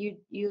that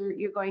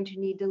you're going to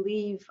need to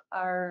leave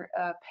our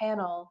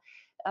panel,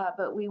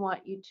 but we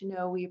want you to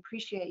know we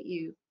appreciate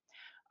you.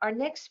 Our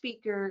next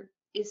speaker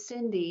is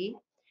Cindy.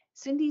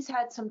 Cindy's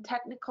had some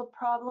technical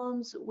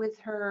problems with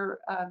her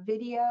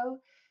video,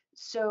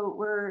 so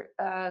we're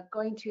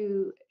going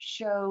to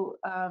show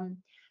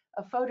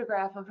a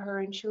photograph of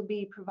her and she'll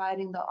be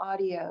providing the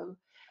audio.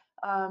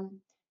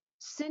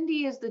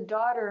 Cindy is the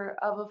daughter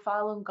of a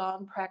Falun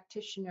Gong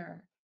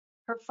practitioner.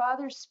 Her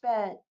father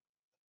spent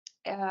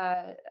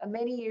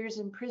many years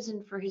in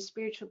prison for his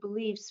spiritual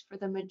beliefs. For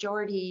the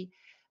majority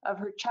of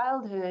her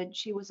childhood,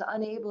 she was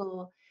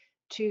unable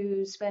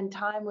to spend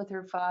time with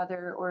her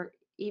father or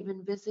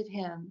even visit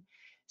him.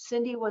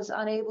 Cindy was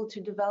unable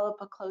to develop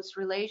a close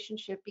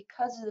relationship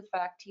because of the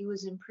fact he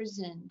was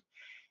imprisoned,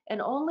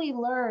 and only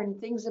learned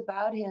things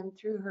about him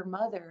through her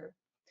mother.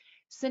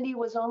 Cindy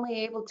was only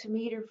able to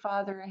meet her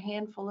father a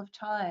handful of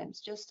times.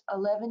 Just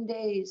 11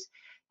 days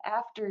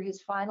after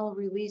his final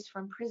release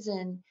from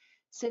prison,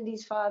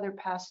 Cindy's father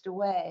passed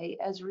away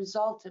as a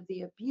result of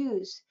the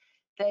abuse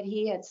that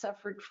he had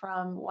suffered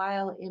from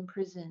while in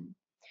prison.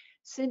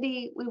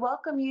 Cindy, we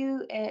welcome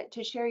you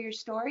to share your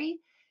story,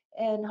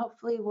 and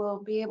hopefully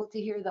we'll be able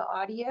to hear the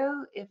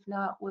audio. If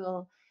not,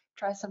 we'll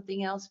try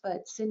something else.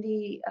 But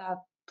Cindy,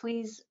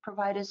 please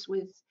provide us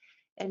with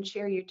and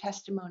share your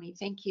testimony.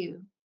 Thank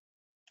you.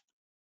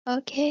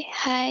 Okay,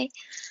 hi.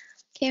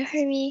 Can you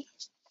hear me?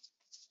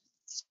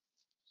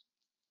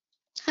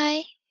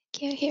 Hi,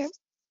 can you hear?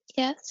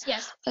 Yes?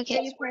 Yes. Okay.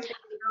 Yeah, you perfectly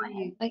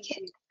hear you.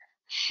 Okay.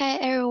 Hi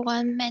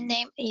everyone, my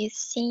name is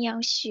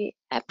Xinyang Xu.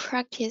 I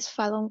practice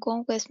Falun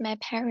Gong with my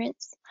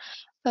parents.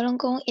 Falun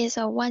Gong is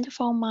a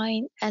wonderful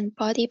mind and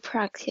body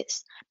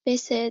practice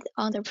based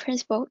on the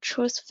principle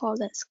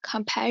truthfulness,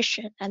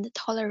 compassion, and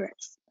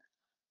tolerance.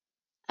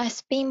 I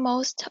spent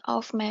most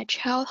of my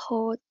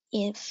childhood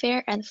in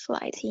fear and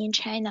flight in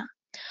China.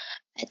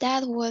 My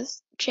dad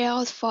was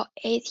jailed for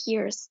 8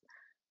 years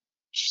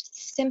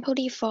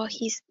simply for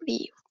his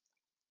belief.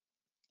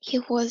 He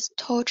was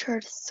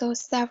tortured so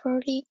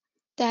severely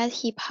that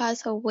he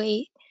passed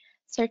away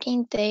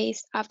 13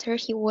 days after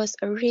he was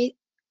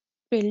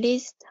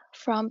released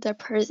from the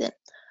prison.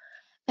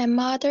 My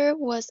mother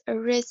was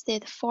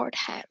arrested 4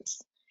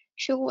 times.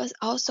 She was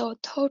also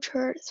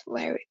tortured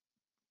very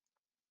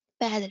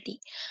badly.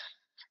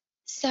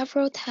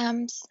 Several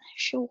times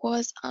she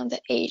was on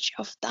the edge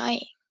of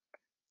dying.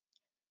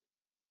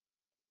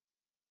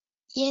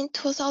 In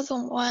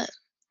 2001,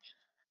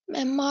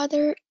 my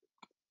mother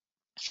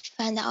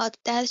found out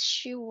that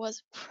she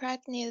was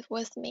pregnant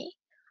with me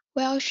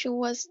while she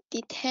was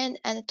detained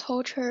and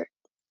tortured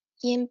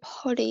in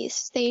police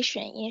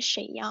station in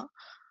Shenyang.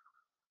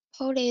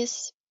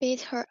 Police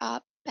beat her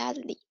up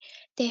badly.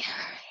 They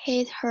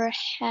hit her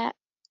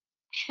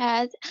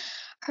head,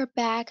 her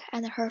back,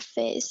 and her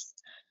face.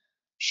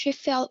 She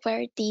felt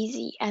very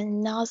dizzy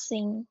and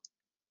nauseating.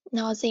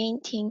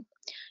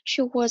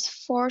 She was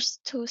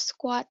forced to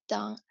squat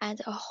down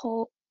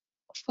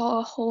for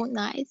a whole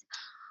night.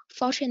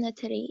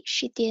 Fortunately,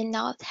 she did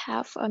not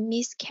have a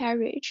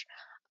miscarriage.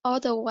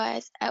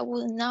 Otherwise, I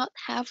would not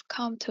have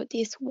come to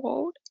this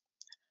world.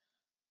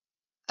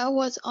 I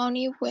was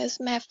only with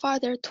my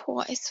father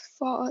twice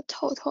for a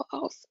total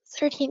of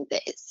 13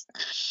 days.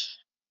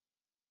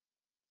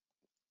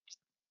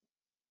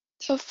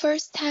 The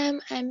first time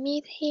I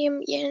met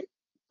him in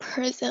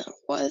person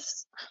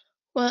was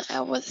when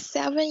I was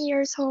 7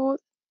 years old.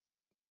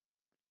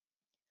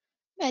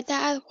 My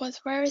dad was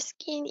very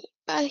skinny,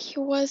 but he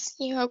was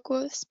in a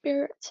good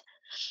spirit.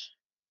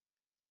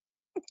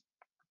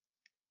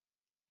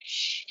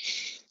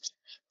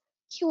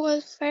 He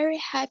was very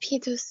happy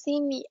to see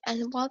me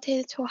and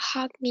wanted to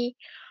hug me,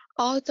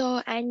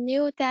 although I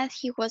knew that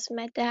he was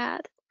my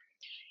dad.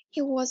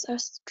 He was a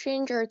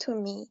stranger to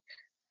me,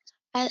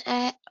 and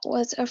I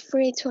was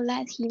afraid to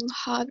let him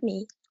hug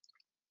me.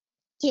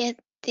 Yet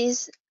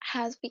this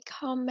has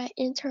become my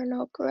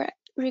internal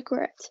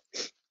regret.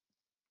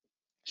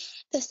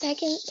 The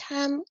second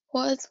time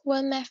was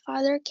when my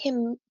father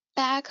came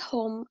back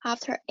home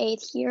after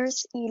 8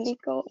 years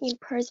illegal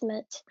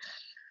imprisonment.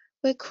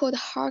 We could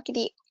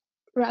hardly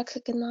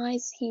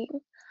recognize him,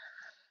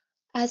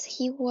 as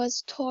he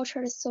was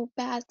tortured so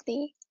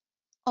badly.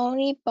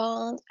 Only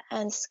bone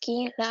and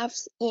skin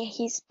left in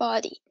his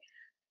body.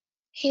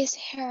 His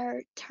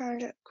hair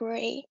turned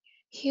gray.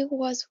 He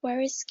was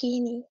very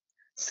skinny.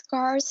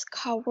 Scars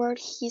covered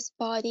his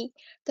body.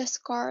 The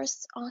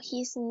scars on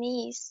his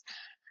knees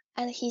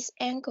and his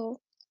ankle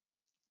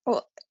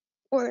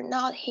were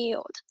not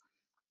healed.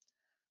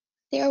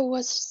 There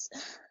were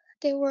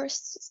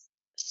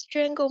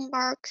strangle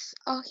marks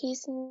on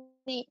his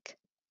neck.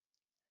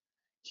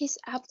 His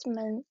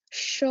abdomen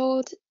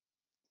showed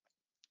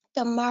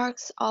the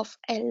marks of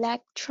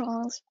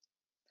electrons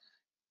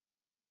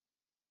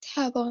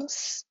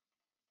Tabon's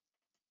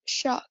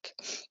shock.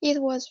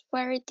 It was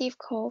very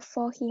difficult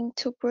for him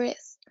to breathe.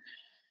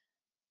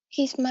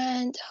 His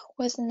mind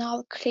was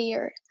not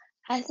clear.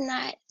 At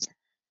night,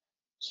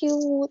 he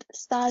would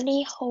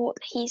suddenly hold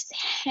his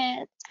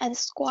head and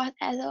squat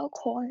at a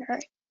corner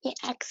in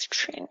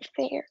extreme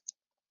fear.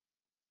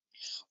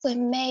 We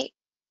made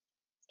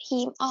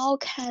him all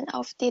kinds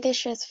of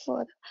delicious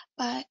food,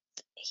 but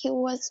he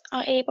was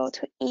unable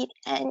to eat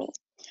any.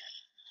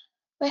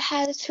 We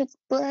had to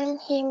bring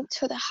him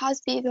to the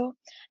hospital.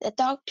 The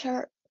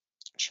doctor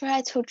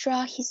tried to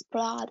draw his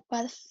blood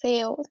but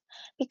failed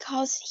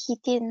because he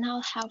did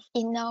not have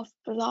enough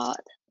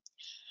blood.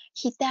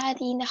 He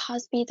died in the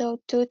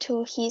hospital due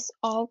to his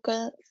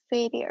organ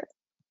failure.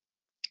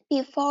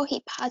 Before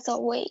he passed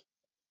away,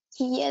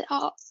 he yelled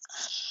out,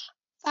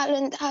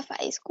 "Falun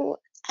Dafa is good,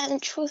 and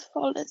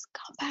truthfulness,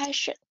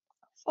 compassion,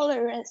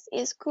 tolerance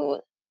is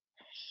good."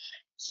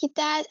 He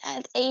died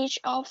at the age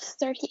of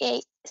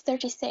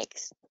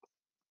 36.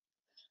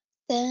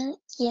 Then,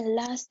 in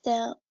less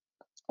than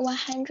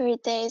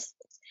 100 days,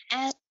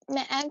 and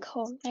my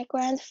uncle, my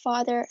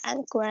grandfather,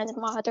 and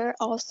grandmother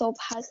also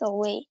passed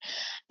away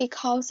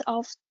because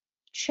of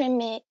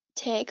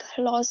traumatic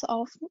loss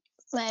of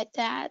my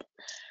dad.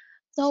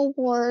 No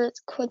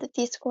words could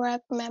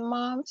describe my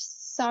mom's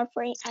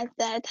suffering at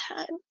that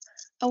time.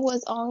 I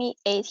was only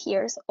 8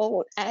 years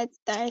old at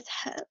that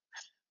time.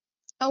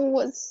 I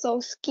was so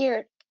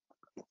scared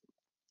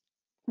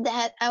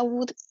that I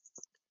would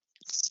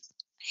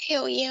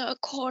kneel in a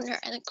corner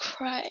and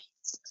cry.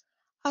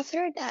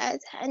 After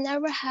that, I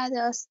never had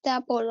a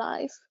stable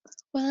life.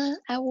 When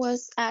I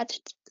was at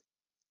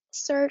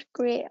third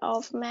grade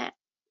of my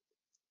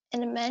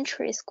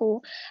elementary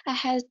school, I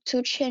had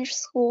to change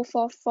school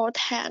for 4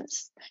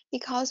 times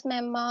because my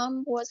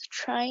mom was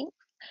trying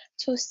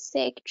to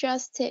seek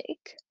justice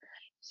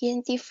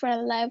in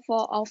different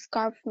levels of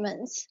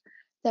governments.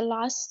 The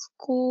last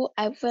school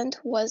I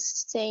went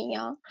was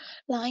Shenyang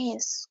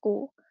Lions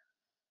School,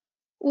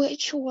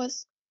 which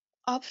was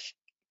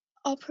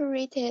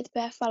operated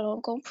by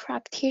Falun Gong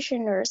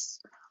practitioners.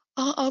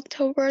 On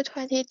October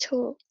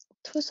 22,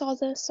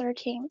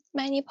 2013,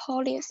 many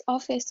police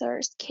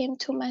officers came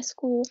to my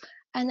school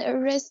and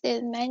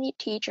arrested many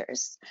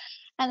teachers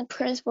and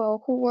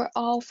principals who were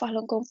all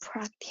Falun Gong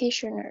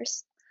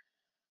practitioners.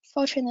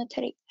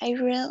 Fortunately, I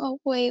ran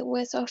away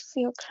with a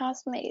few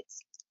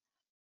classmates,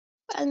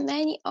 but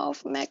many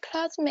of my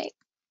classmates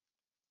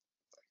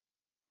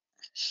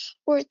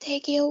were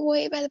taken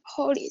away by the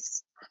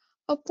police.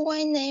 A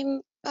boy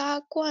named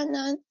Ba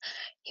Guanan,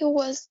 he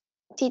was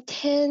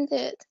detained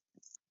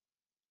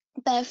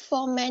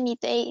for many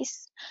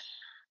days.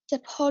 The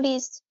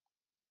police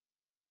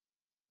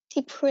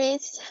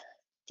deprived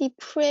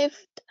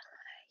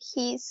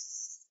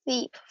his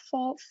sleep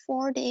for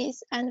 4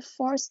 days and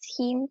forced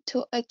him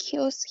to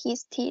accuse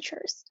his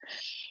teachers.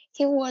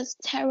 He was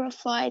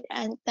terrified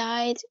and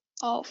died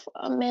of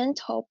a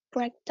mental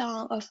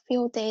breakdown a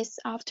few days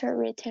after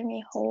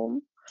returning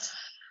home.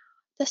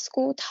 The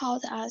school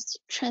taught us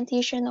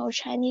traditional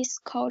Chinese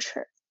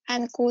culture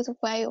and good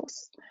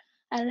values.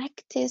 I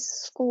liked this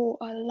school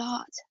a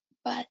lot,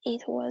 but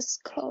it was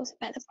closed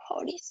by the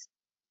police.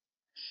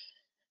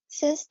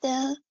 Since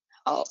then,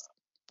 I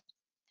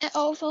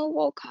often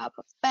woke up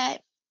by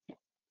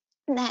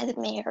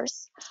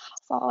nightmares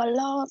for a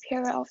long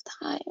period of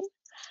time,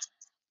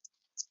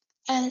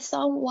 and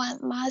someone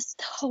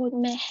must hold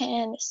my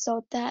hand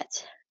so that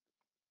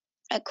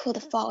I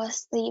could fall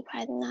asleep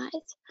at night.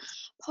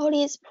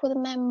 Police put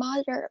my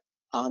mother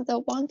on the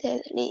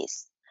wanted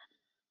list.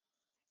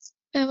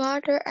 My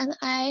mother and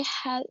I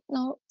had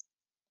no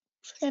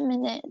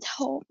permanent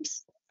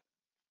homes.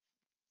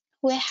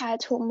 We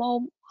had to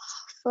move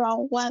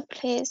from one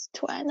place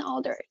to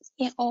another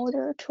in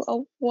order to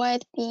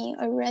avoid being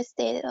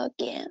arrested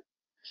again.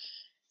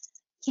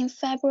 In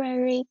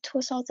February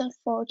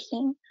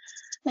 2014,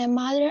 my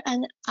mother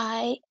and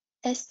I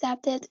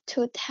accepted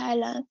to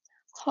Thailand.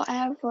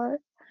 However,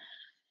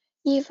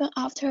 even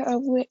after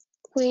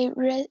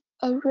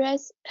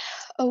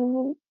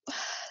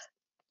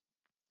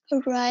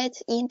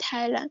arrived in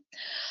Thailand,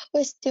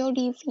 we still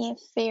live in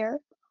fear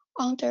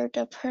under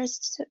the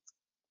pursuit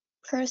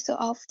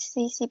of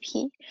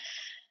CCP.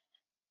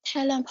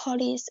 Thailand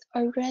police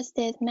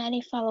arrested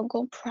many Falun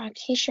Gong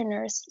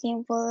practitioners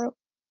in where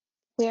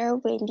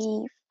we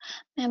live.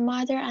 My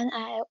mother and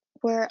I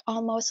were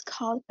almost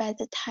caught by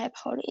the Thai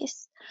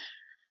police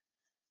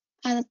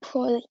and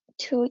put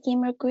to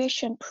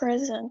immigration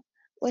prison.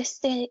 We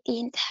stayed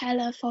in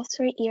Thailand for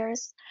 3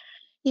 years.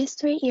 In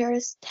 3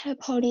 years, Thai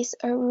police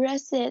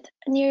arrested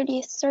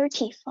nearly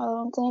 30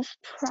 Falun Gong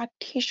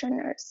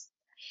practitioners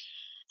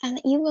and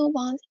even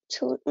want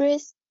to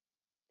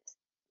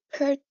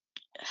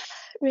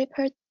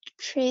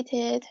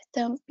repatriate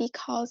them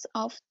because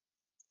of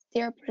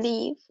their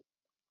belief.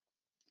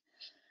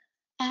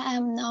 I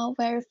am now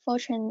very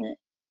fortunate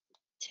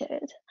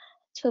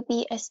to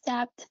be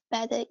accepted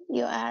by the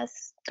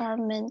US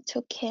government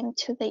to come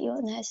to the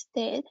United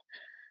States.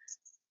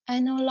 I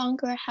no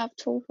longer have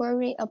to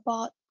worry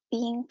about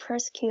being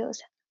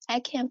persecuted. I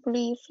can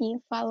believe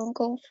in Falun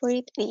Gong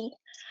freely,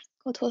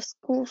 go to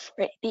school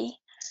freely,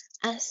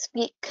 and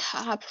speak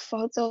up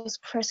for those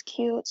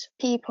persecuted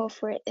people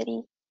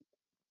freely.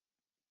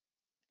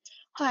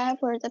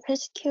 However, the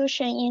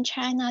persecution in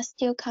China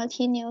still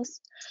continues.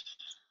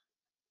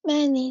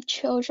 Many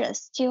children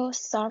still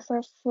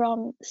suffer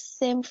from the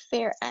same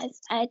fear as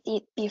I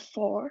did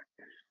before.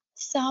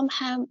 Some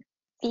have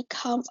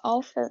become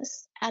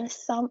orphans, and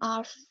some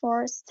are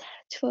forced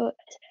to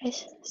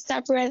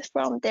separate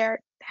from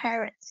their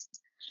parents.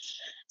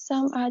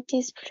 Some are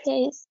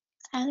displaced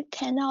and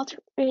cannot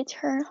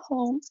return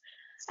home,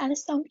 and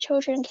some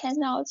children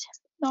cannot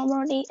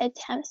normally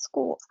attend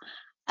school,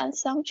 and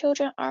some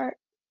children are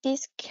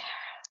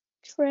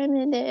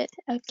discriminated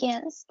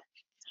against.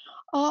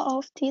 All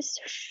of this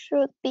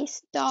should be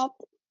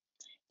stopped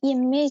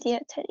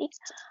immediately.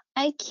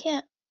 I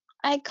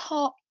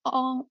call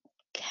on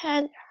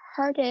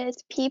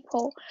kind-hearted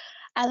people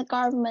and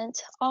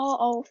government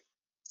of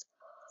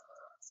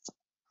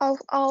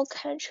all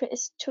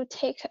countries to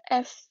take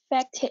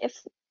effective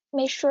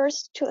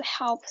measures to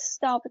help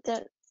stop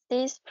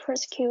these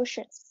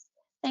persecutions.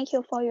 Thank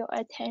you for your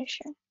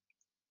attention.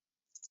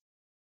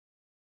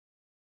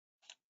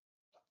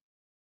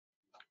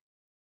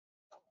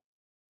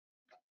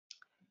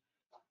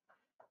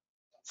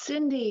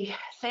 Cindy,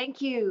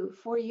 thank you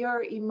for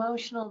your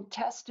emotional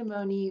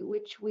testimony,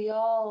 which we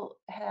all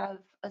have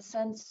a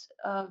sense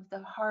of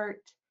the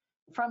heart,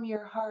 from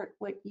your heart,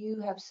 what you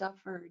have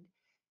suffered.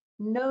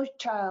 No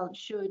child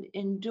should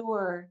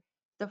endure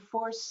the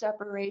forced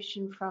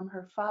separation from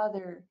her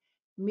father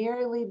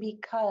merely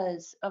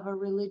because of a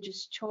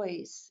religious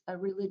choice, a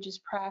religious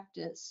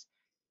practice.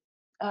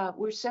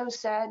 We're so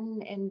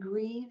saddened and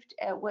grieved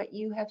at what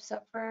you have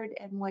suffered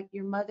and what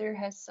your mother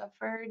has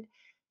suffered,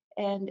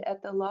 and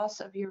at the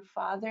loss of your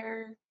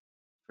father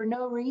for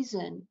no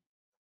reason.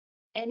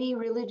 Any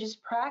religious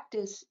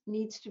practice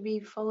needs to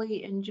be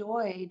fully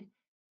enjoyed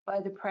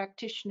by the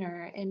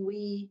practitioner, and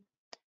we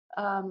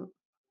are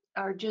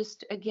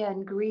just,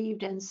 again,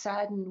 grieved and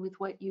saddened with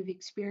what you've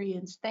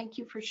experienced. Thank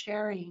you for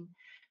sharing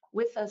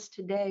with us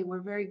today.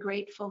 We're very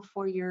grateful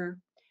for your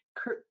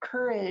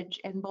courage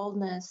and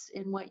boldness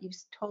in what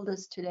you've told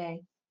us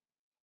today.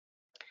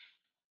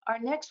 Our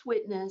next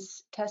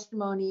witness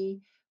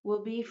testimony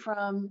will be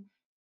from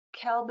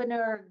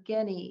Kalbiner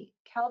Geni.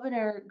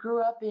 Kalbiner grew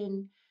up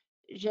in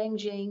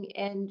Zhengjing,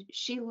 and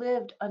she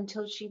lived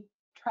until she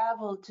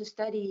traveled to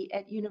study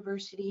at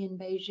university in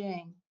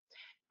Beijing.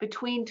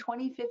 Between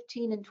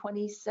 2015 and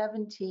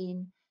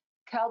 2017,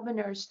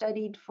 Kalbiner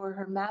studied for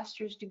her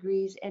master's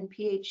degrees and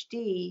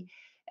PhD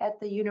at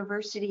the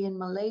university in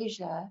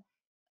Malaysia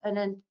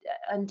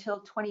until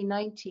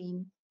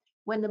 2019,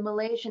 when the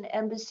Malaysian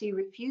embassy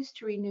refused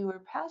to renew her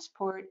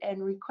passport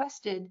and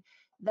requested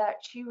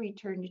that she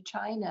return to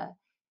China.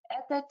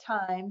 At that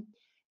time,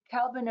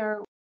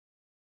 Kalbiner,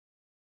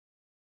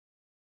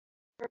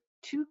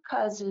 two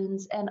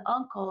cousins and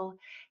uncle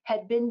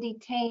had been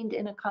detained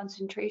in a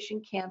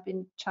concentration camp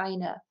in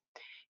China.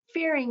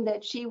 Fearing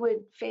that she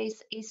would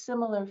face a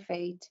similar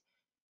fate,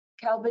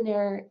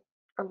 Kalbiner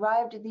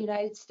arrived in the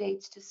United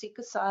States to seek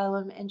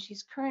asylum, and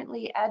she's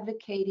currently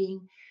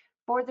advocating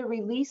for the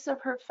release of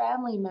her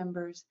family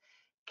members.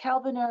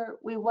 Kalbiner,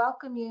 we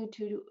welcome you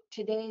to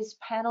today's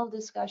panel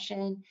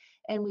discussion,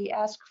 and we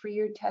ask for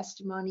your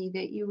testimony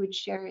that you would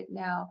share it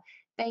now.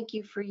 Thank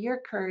you for your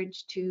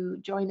courage to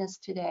join us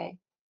today.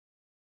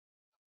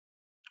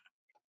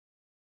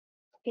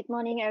 Good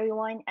morning,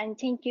 everyone, and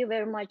thank you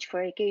very much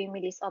for giving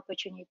me this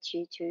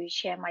opportunity to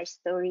share my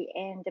story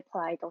and the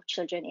plight of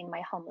children in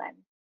my homeland.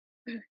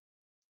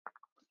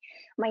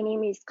 My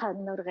name is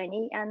Khalnur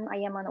Ghani, and I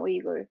am an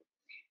Uyghur.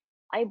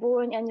 I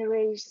born and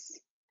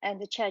raised in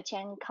the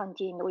Chechen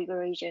County in the Uyghur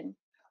region,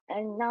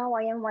 and now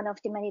I am one of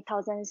the many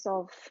thousands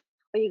of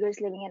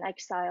Uyghurs living in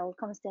exile,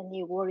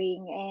 constantly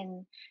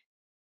worrying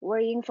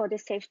for the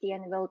safety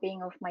and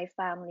well-being of my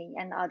family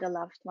and other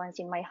loved ones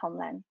in my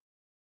homeland.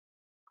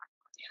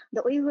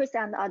 The Uyghurs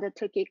and other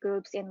Turkic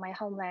groups in my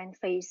homeland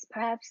face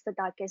perhaps the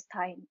darkest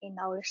time in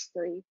our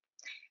history.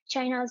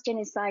 China's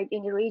genocide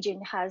in the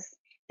region has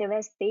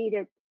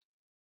devastated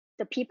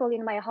the people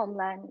in my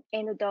homeland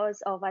and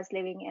those of us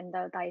living in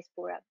the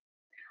diaspora.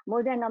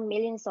 More than 1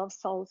 million of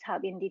souls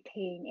have been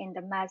detained in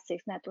the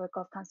massive network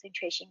of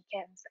concentration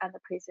camps and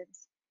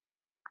prisons.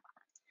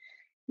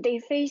 They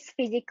face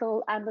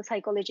physical and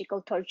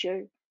psychological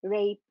torture,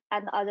 rape,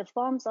 and other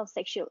forms of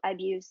sexual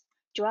abuse,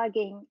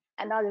 drugging,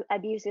 and other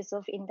abuses.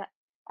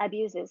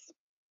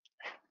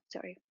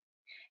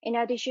 In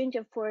addition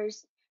to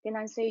forced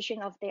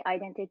denunciation of their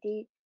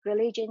identity,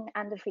 religion,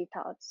 and free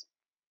thoughts.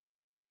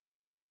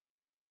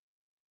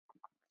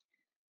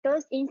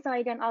 Those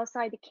inside and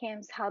outside the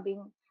camps have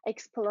been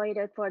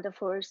exploited for the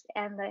forced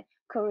and the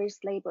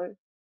coerced labor.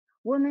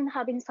 Women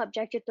have been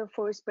subjected to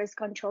forced birth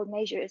control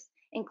measures,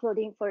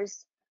 including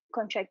forced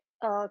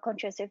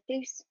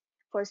contraceptives,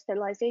 forced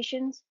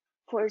sterilizations,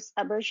 forced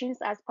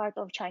abortions as part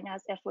of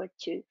China's effort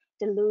to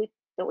dilute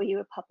the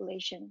Uyghur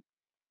population.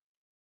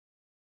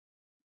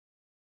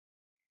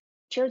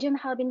 Children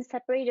have been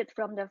separated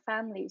from their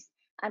families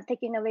and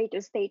taken away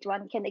to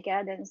state-run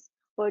kindergartens,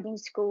 boarding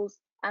schools,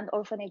 and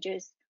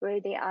orphanages, where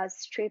they are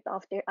stripped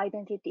of their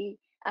identity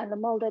and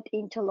molded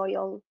into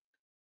loyal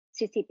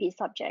CCP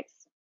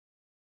subjects.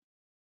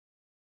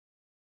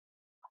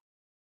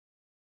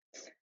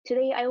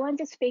 Today, I want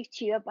to speak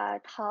to you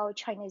about how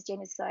China's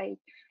genocide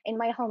in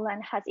my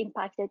homeland has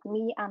impacted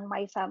me and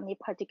my family,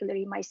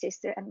 particularly my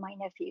sister and my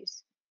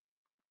nephews.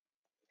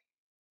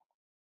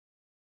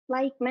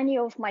 Like many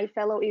of my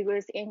fellow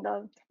Uyghurs in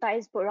the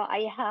diaspora,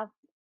 I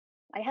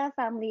have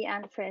family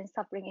and friends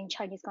suffering in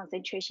Chinese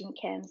concentration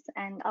camps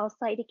and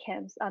outside the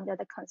camps under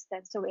the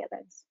constant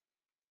surveillance.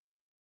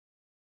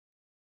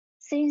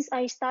 Since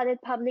I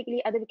started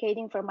publicly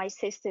advocating for my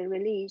sister's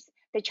release,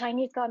 the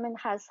Chinese government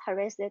has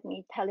harassed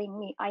me, telling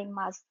me I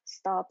must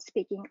stop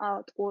speaking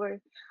out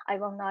or I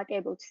will not be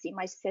able to see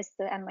my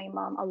sister and my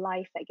mom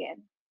alive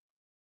again.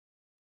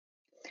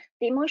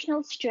 The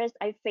emotional stress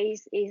I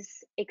face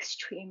is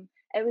extreme.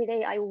 Every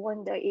day I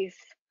wonder if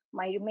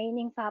my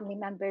remaining family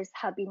members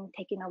have been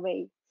taken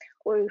away,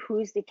 or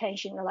whose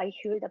detention will I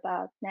hear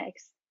about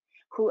next?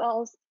 Who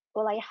else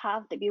will I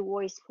have to be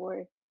voice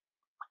for?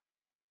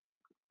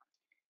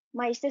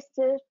 My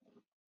sister,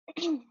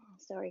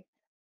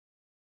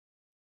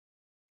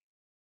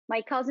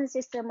 my cousin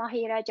sister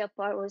Mahira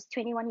Jafar was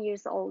 21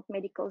 years old,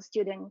 medical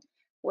student,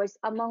 was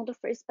among the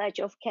first batch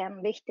of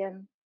camp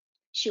victims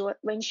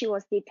when she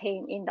was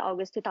detained in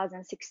August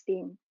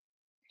 2016.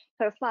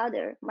 Her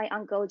father, my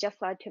uncle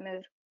Jafar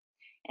Timur,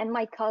 and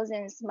my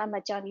cousins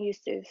Mamajan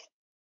Yusuf,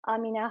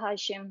 Amina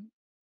Hashim,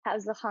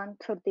 Hazakhan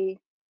Turdi,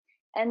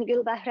 and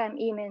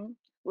Gulbahram Iman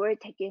were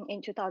taken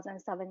in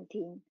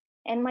 2017,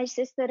 and my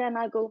sister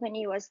Rana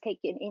Gulhani was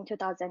taken in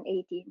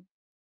 2018.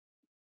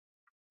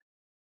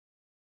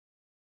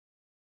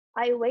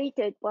 I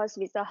waited was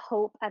with a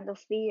hope and a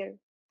fear,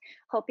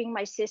 hoping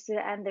my sister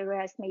and the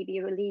rest may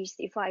be released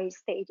if I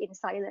stayed in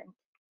silence,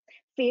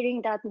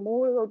 fearing that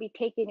more will be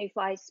taken if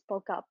I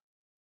spoke up.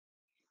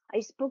 I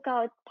spoke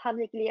out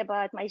publicly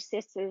about my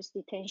sister's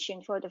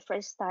detention for the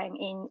first time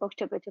in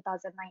October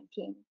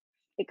 2019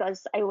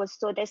 because I was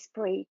so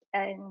desperate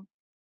and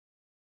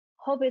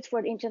hoped for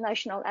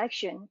international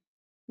action.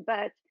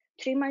 But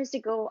 3 months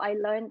ago, I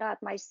learned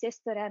that my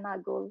sister Rana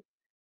Gul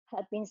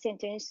had been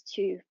sentenced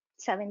to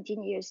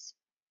 17 years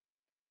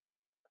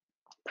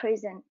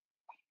prison,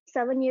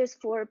 7 years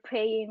for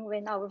praying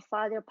when our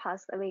father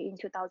passed away in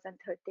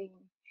 2013,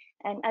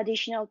 and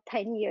additional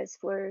 10 years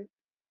for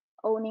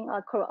owning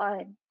a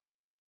Quran.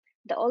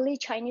 The only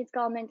Chinese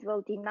government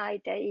will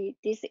deny that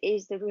this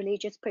is the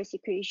religious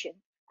persecution,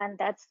 and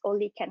that's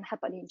only can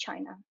happen in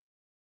China.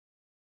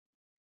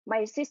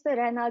 My sister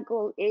Rana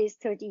Gul is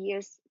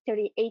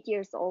 38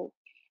 years old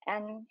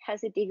and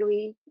has a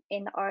degree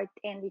in art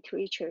and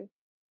literature.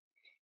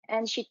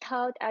 And she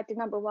taught at the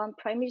 #1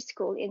 primary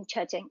school in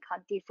Chechen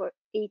County for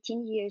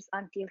 18 years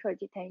until her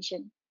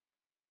detention.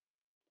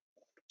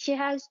 She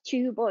has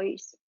 2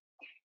 boys.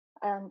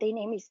 Their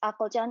name is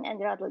Akoljan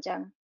and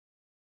Radoljan.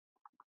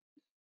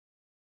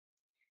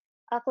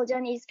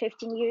 Akoljan is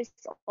 15 years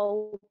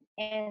old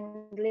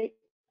and little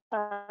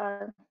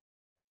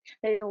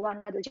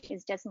one Raduljan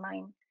is just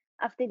 9.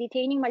 After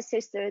detaining my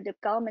sister, the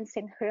government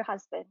sent her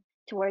husband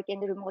to work in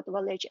the remote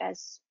village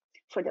as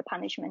for the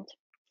punishment.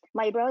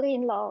 My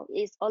brother-in-law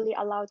is only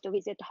allowed to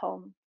visit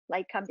home,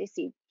 like come to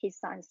see his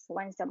sons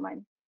once a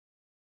month.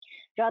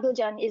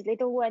 Raduljan is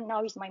little one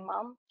now with my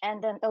mom,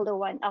 and then elder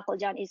one,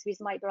 Akoljan, is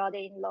with my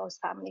brother-in-law's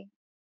family.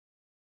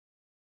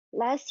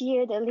 Last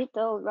year, the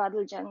little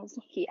Raduljan,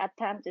 he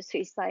attempted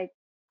suicide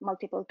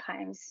multiple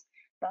times,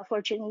 but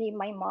fortunately,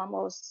 my mom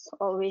was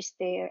always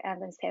there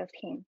and then saved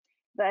him.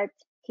 But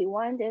he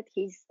wanted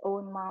his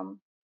own mom,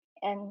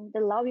 and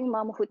the loving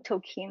mom who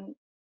took him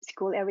to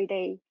school every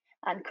day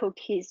and cooked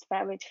his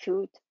favorite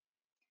food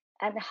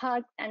and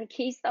hugged and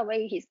kissed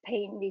away his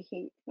pain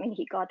when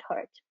he got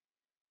hurt.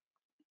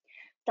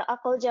 The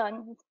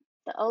Akoljan,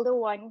 the older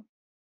one,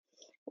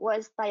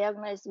 was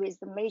diagnosed with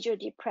major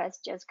depression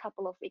just a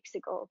couple of weeks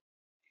ago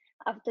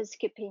after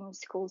skipping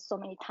school so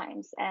many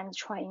times and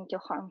trying to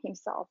harm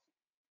himself.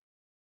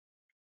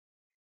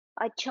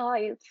 A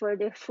child, for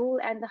the full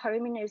and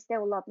harmonious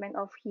development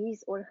of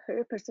his or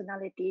her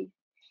personality,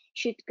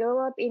 should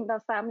grow up in the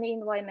family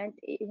environment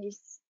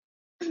is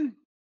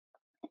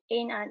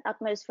in an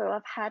atmosphere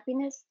of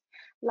happiness,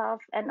 love,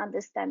 and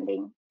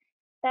understanding.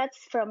 That's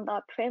from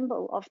the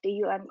preamble of the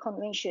UN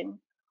Convention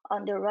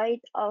on the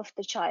Right of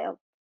the Child.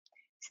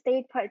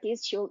 State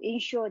parties should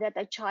ensure that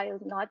a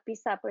child not be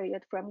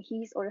separated from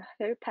his or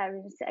her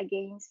parents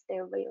against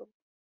their will.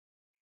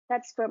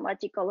 That's from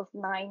Article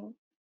 9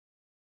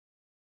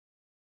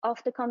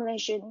 of the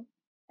Convention,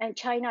 and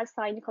China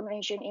signed the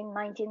Convention in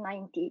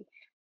 1990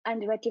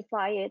 and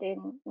ratified it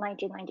in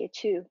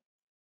 1992.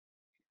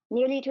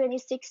 Nearly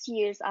 26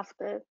 years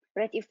after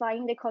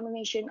ratifying the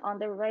Convention on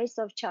the Rights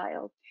of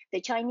Child,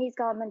 the Chinese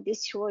government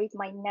destroyed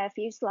my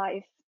nephew's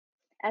life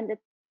and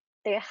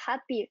their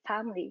happy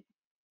family,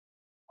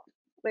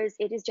 whereas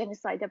it is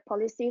genocidal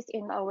policies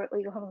in our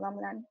Uyghur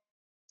homeland.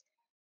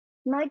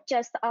 Not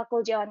just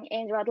Akoljan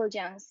and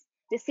Raduljans,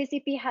 the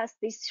CCP has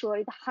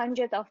destroyed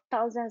hundreds of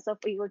thousands of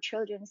Uyghur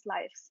children's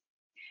lives,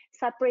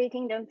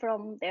 separating them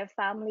from their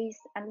families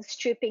and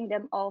stripping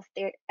them of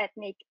their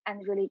ethnic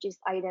and religious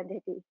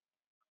identity.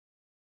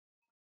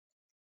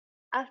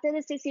 After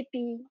the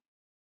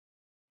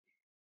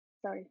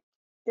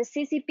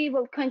CCP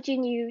will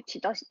continue to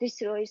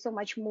destroy so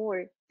much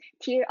more,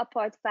 tear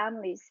apart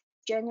families,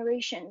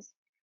 generations,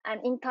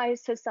 an entire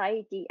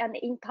society, and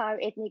entire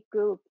ethnic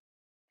group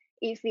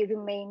if we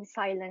remain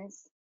silent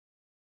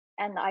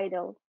and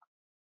idle.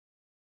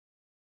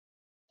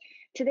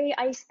 Today,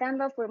 I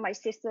stand up for my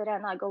sister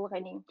Rana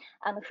Golghani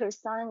and her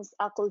sons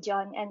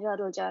Akoljan and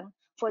Raduljan,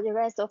 for the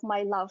rest of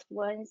my loved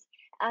ones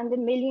and the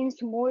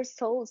millions more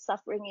souls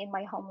suffering in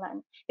my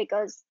homeland,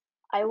 because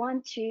I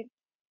want to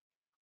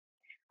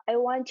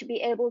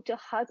be able to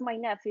hug my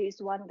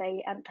nephews one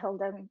day and tell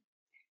them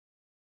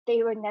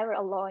they were never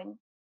alone.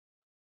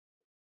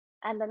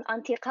 And then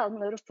Auntie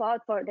Kalnur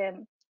fought for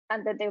them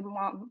and their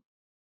mom.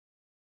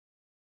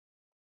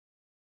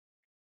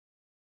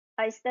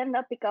 I stand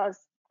up because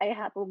I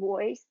have a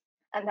voice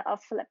and a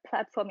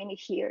platform in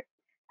here.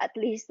 At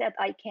least that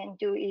I can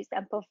do is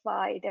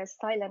amplify their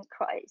silent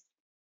cries.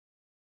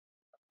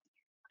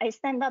 I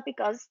stand up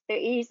because there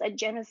is a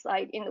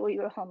genocide in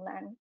Uyghur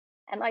homeland.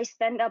 And I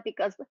stand up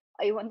because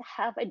I won't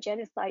have a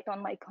genocide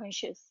on my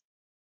conscience.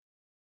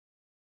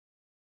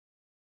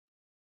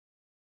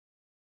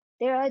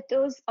 There are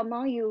those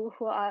among you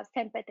who are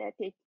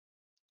sympathetic.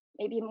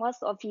 Maybe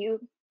most of you,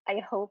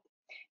 I hope,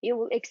 you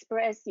will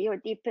express your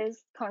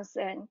deepest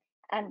concern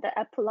and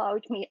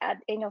applaud me at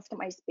the end of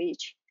my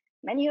speech.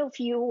 Many of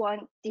you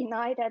won't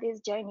deny that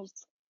it's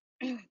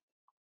genocide.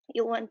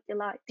 You won't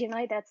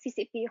deny that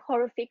CCP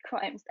horrific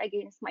crimes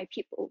against my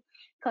people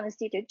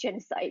constitute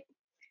genocide.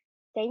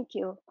 Thank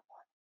you.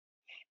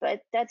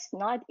 But that's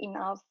not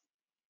enough.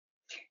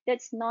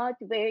 That's not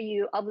where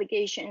your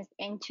obligations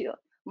end to.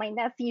 My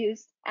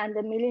nephews and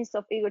the millions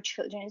of Uyghur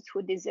children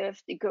who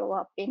deserve to grow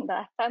up in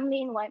the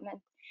family environment,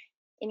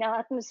 in an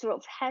atmosphere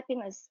of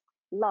happiness,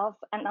 love,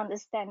 and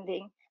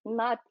understanding,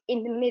 not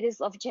in the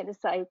midst of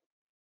genocide.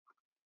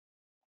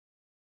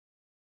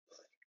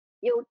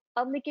 Your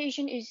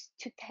obligation is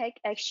to take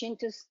action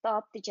to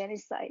stop the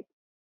genocide,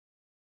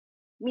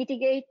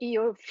 mitigate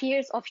your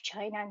fears of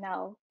China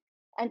now,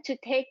 and to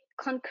take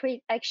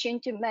concrete action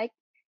to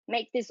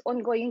make this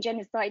ongoing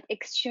genocide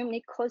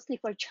extremely costly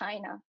for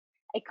China,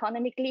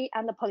 economically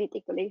and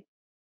politically.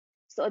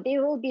 So they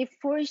will be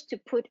forced to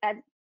put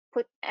an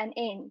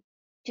end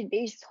to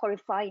this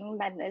horrifying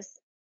madness.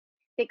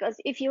 Because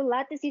if you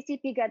let the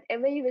CCP get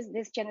away with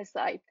this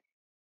genocide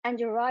and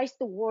you rise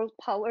to world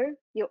power,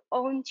 your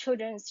own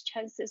children's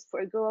chances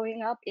for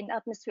growing up in an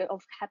atmosphere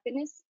of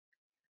happiness,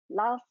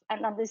 love,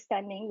 and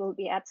understanding will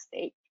be at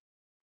stake.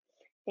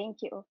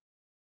 Thank you.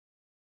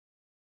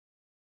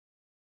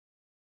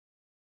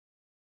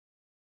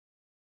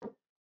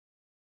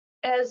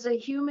 As a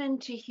human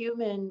to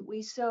human,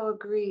 we so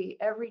agree.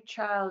 Every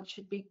child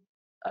should be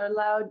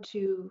allowed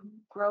to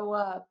grow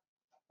up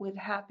with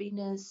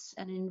happiness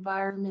and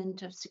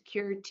environment of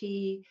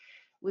security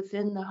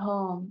within the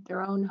home,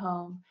 their own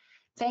home.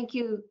 Thank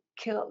you,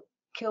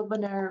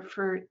 Kilbaner,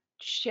 for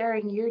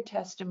sharing your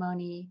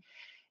testimony.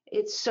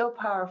 It's so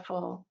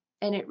powerful,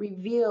 and it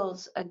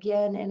reveals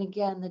again and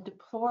again the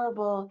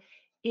deplorable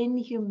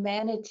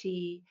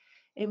inhumanity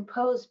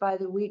imposed by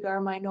the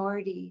Uyghur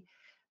minority.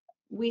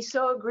 We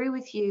so agree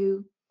with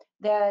you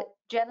that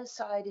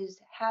genocide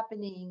is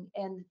happening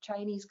and the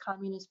Chinese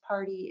Communist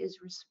Party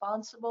is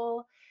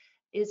responsible,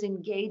 is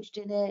engaged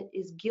in it,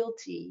 is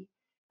guilty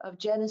of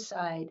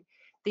genocide.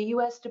 The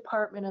US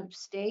Department of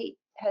State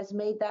has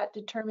made that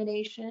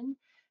determination.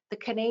 The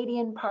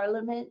Canadian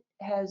Parliament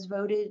has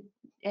voted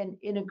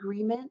in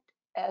agreement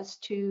as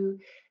to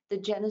the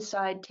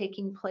genocide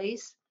taking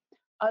place.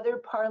 Other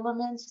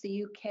parliaments,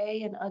 the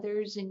UK and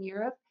others in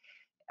Europe,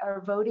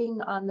 are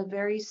voting on the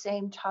very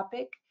same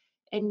topic,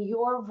 and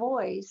your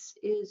voice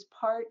is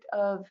part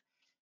of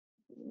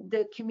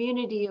the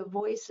community of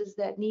voices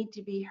that need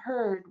to be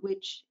heard,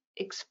 which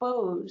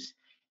expose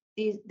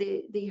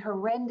the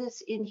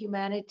horrendous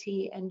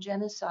inhumanity and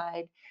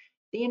genocide.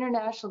 The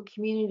international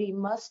community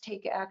must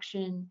take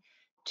action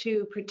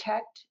to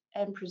protect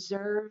and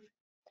preserve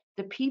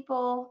the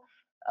people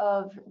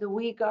of the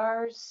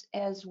Uyghurs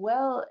as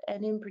well,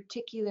 and in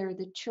particular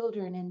the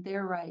children and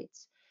their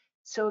rights.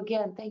 So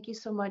again, thank you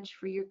so much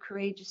for your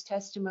courageous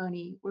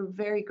testimony. We're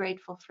very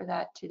grateful for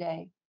that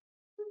today.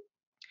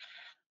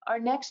 Our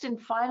next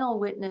and final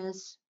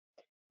witness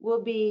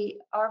will be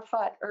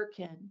Arfat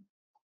Erkin.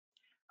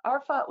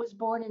 Arfat was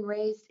born and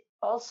raised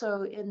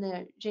also in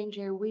the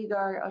Xinjiang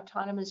Uyghur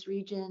Autonomous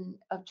Region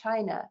of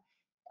China.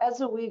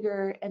 As a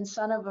Uyghur and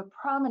son of a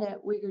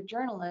prominent Uyghur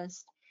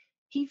journalist,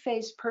 he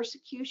faced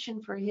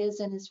persecution for his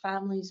and his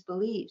family's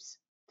beliefs.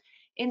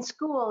 In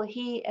school,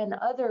 he and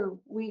other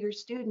Uyghur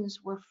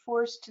students were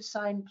forced to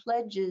sign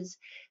pledges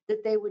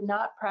that they would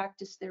not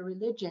practice their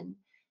religion.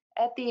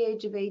 At the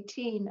age of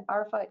 18,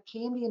 Arfat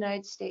came to the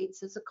United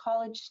States as a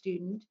college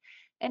student,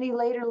 and he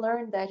later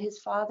learned that his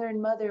father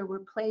and mother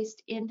were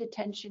placed in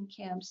detention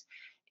camps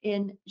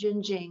in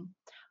Xinjiang.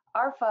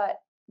 Arfat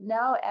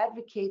now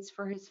advocates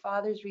for his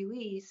father's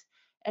release,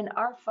 and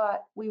Arfat,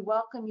 we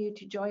welcome you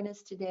to join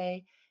us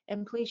today,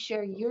 and please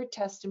share your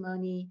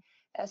testimony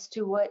as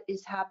to what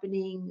is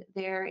happening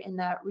there in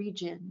that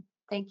region.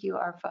 Thank you,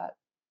 Arfat.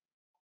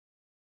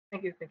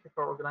 Thank you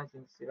for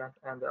organizing this event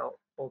and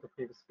all the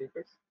previous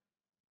speakers.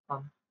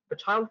 A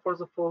child, for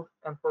the full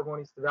and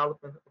harmonious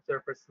development of their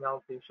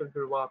personality, should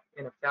grow up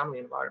in a family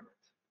environment,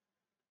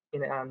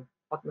 in an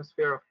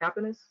atmosphere of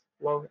happiness,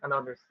 love, and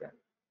understanding.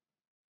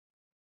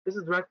 This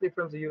is directly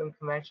from the UN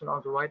Convention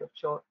on the Right of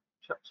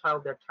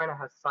Child that China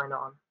has signed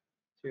on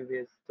to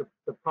with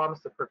the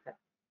promise to protect,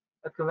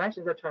 a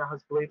convention that China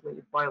has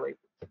blatantly violated.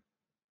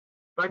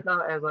 Right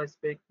now, as I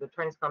speak, the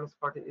Chinese Communist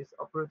Party is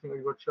uprooting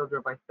Uyghur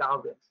children by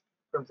thousands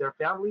from their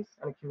families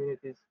and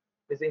communities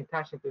with the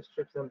intention to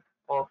strip them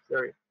of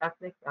their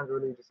ethnic and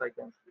religious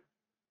identity.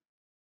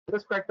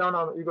 This crackdown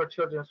on Uyghur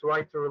children's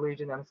right to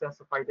religion and sense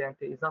of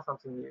identity is not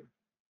something new,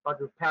 but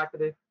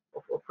repetitive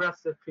of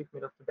oppressive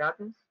treatment of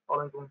Tibetans,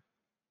 Falun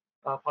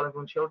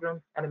Gong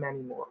children, and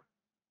many more.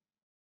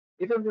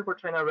 Even before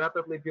China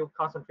rapidly built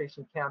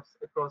concentration camps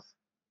across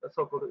the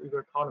so-called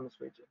Uyghur Autonomous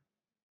Region,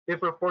 we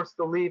were forced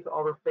to leave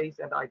our faith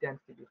and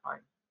identity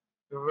behind.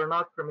 We were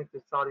not permitted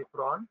to study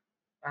Quran,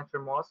 enter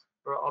mosque,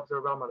 or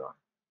observe Ramadan,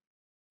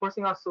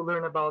 forcing us to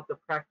learn about the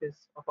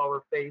practice of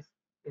our faith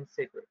in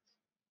secret.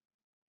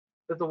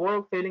 With the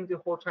world failing to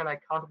hold China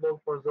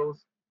accountable for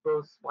those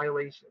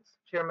violations,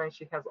 Chairman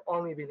Xi has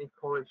only been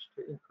encouraged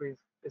to increase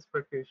its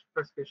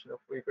persecution of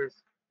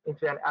Uyghurs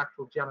into an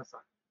actual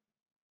genocide,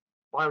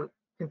 while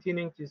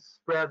continuing to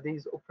spread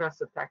these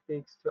oppressive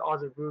tactics to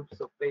other groups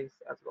of faith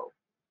as well.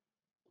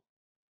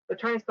 The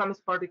Chinese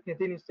Communist Party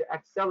continues to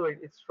accelerate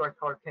its strike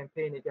hard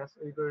campaign against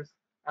Uyghurs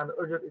and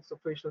urged its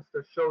officials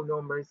to show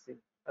no mercy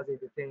as they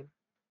detain,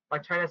 by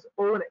China's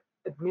own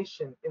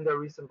admission in their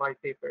recent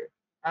white paper,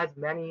 as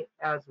many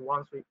as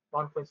 1.3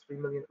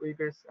 million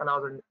Uyghurs and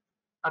other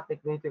ethnic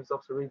natives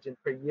of the region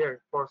per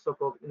year for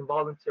so-called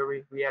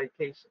involuntary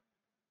re-education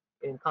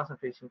in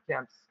concentration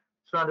camps,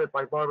 surrounded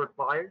by barbed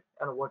wire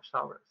and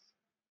watchtowers.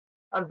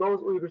 And those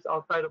Uyghurs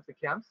outside of the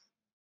camps,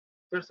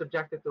 they're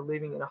subjected to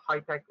living in a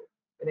high-tech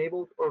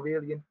enabled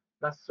Orwellian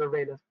mass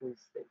surveillance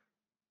police state.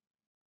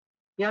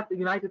 Yet the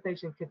United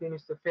Nations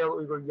continues to fail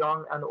Uyghur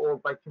young and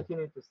old by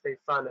continuing to stay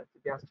silent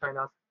against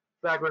China's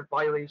flagrant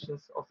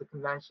violations of the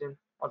Convention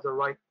on the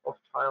Right of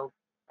Child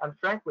and,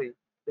 frankly,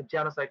 the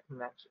Genocide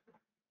Convention.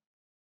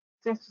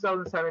 Since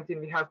 2017,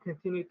 we have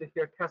continued to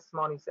hear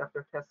testimonies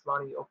after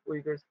testimony of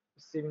Uyghurs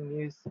receiving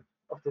news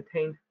of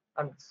detained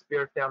and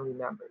disappeared family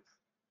members.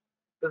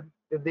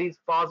 That these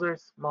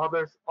fathers,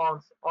 mothers,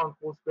 aunts,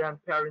 uncles,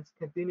 grandparents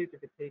continue to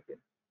be taken,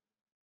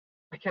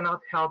 I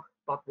cannot help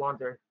but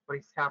wonder what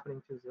is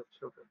happening to their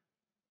children.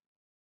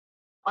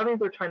 I've been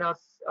through China's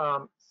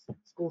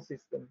school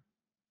system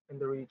in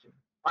the region.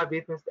 I've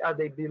witnessed as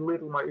they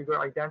belittle my Uyghur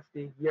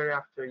identity year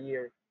after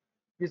year.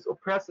 These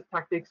oppressive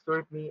tactics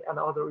strip me and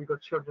other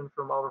Uyghur children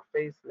from our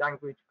faith,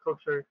 language,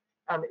 culture,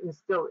 and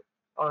instill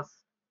us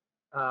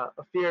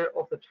a fear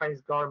of the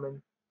Chinese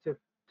government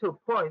to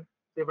a point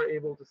they were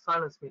able to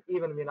silence me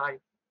even when I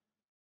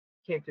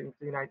came to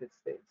the United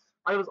States.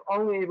 I was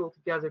only able to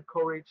gather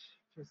courage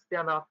to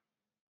stand up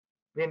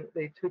when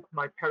they took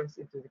my parents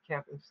into the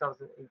camp in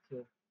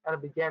 2018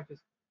 and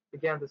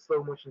began the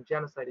slow motion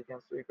genocide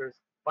against Uyghurs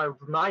while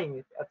denying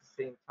it at the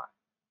same time.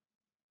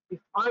 If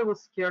I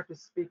was scared to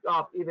speak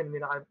up even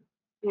when I'm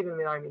in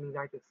the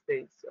United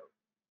States, so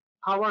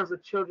how are the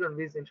children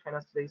within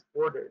China's today's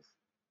borders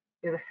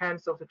in the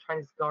hands of the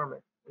Chinese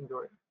government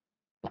enduring?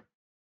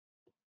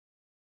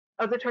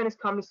 As the Chinese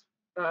Communist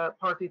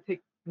Party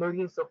takes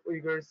millions of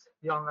Uyghurs,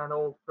 young and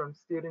old, from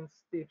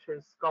students,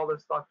 teachers,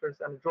 scholars, doctors,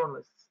 and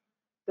journalists,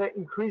 they're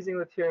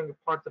increasingly tearing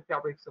apart the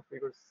fabrics of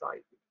Uyghur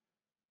society.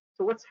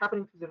 So what's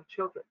happening to their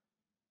children?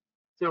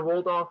 They're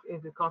rolled off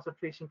into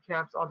concentration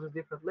camps under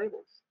different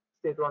labels: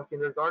 state-run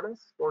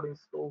kindergartens, boarding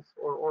schools,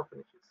 or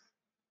orphanages.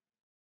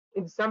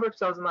 In December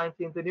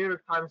 2019, the New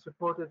York Times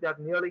reported that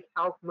nearly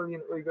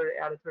 500,000 Uyghur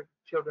and Turkic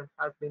children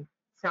have been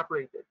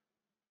separated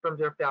from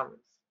their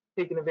families,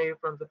 taken away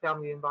from the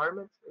family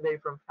environment, away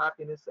from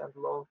happiness and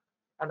love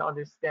and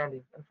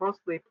understanding, and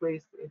forcibly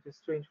placed into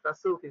strange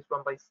facilities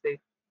run by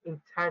state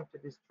intent to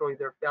destroy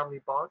their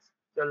family bonds,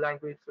 their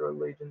language, their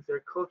religions,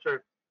 their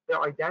culture,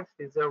 their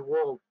identities, their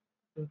world,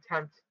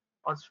 intent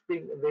on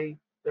stripping away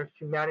their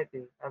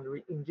humanity and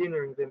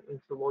re-engineering them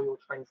into loyal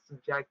Chinese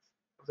subjects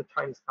of the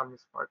Chinese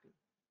Communist Party.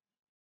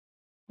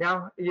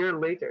 Now, a year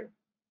later,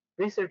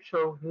 research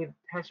shows new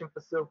detention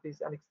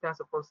facilities and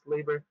extensive forced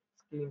labor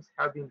schemes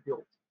have been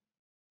built.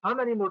 How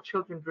many more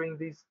children during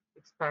this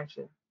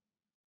expansion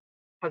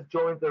have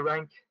joined the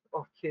rank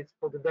of kids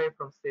pulled away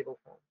from stable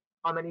homes?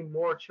 How many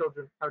more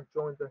children have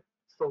joined the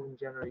stolen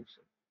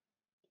generation?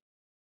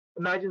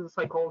 Imagine the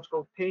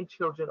psychological pain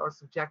children are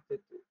subjected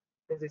to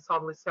when they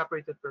suddenly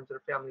separated from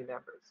their family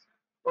members,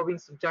 or being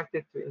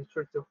subjected to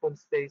intrusive home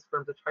stays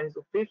from the Chinese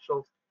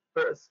officials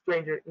where a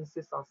stranger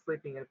insists on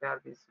sleeping in bed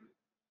with you.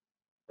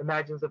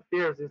 Imagine the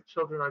fears these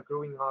children are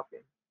growing up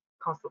in,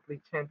 constantly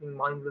chanting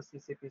mindless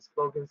CCP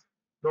slogans,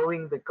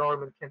 knowing the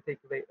government can take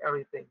away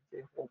everything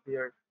they hold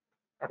dear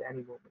at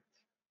any moment.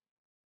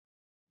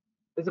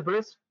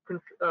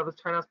 With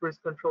China's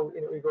birth control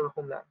in Uyghur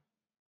homeland,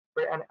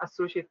 where an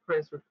Associated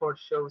Press report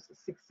shows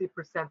a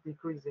 60%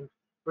 decrease in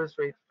birth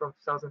rate from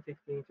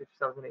 2015 to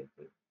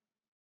 2018.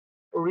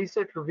 Or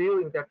research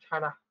revealing that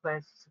China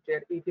plans to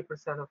subject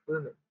 80% of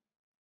women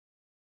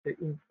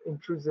to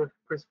intrusive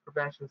breast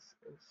prevention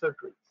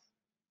surgeries.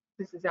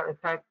 This is an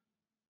attack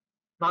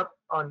not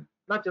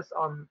just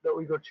on the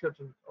Uyghur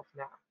children of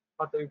now,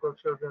 but the Uyghur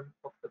children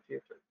of the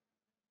future.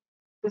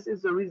 This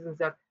is the reason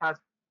that has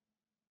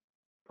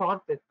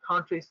prompted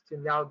countries to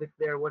now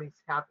declare what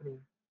is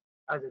happening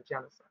as a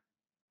genocide.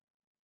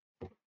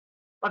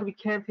 But we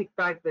can't take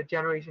back the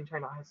generation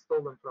China has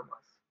stolen from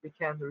us. We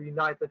can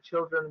reunite the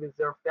children with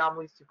their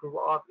families to grow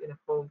up in a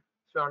home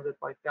surrounded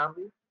by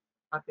family,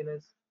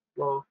 happiness,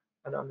 love,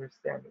 and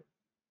understanding.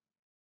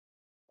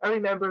 Every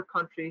member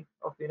country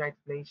of the United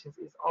Nations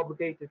is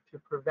obligated to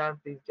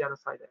prevent these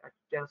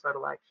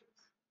genocidal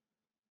actions,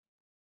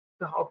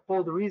 to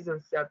uphold the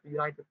reasons that the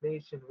United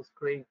Nations was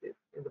created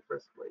in the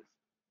first place.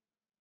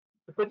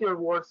 To put your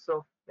words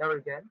of never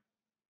again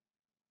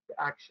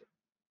to action.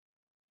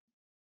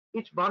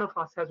 Each one of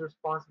us has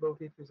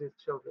responsibility to these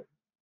children,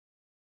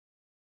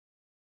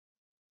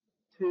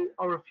 to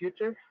our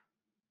future.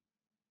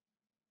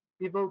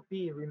 We will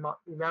be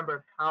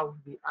remembered how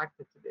we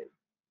acted today.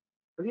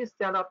 Will you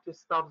stand up to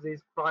stop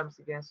these crimes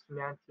against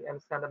humanity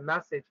and send a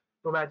message,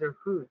 no matter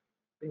who?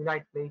 The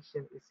United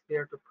Nations is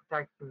here to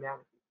protect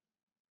humanity.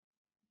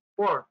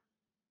 Or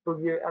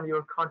will you and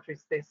your country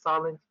stay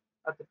silent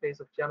at the face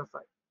of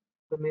genocide,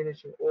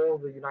 diminishing all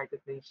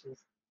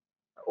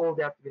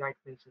that the United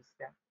Nations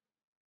stands?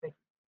 Thank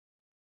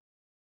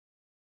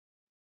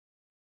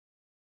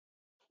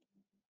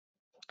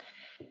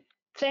you.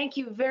 Thank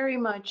you very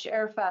much,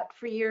 Arafat,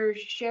 for your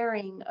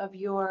sharing of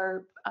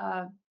your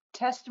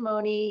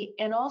testimony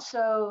and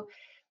also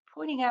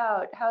pointing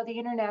out how the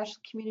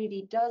international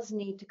community does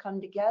need to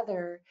come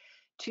together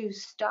to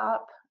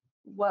stop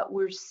what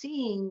we're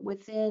seeing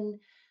within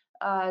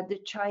the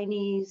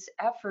Chinese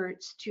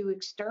efforts to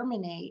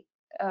exterminate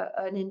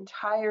an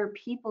entire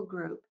people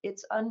group.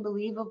 It's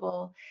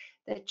unbelievable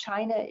that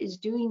China is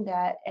doing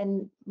that,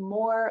 and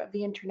more of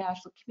the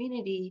international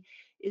community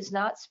is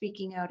not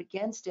speaking out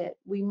against it.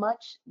 We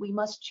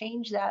must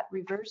change that,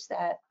 reverse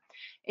that.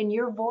 And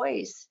your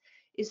voice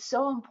is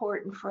so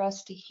important for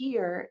us to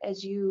hear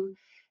as you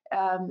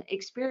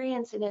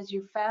experience and as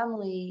your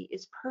family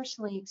is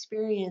personally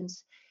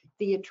experience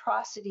the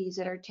atrocities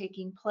that are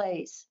taking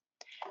place.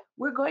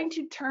 We're going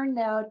to turn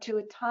now to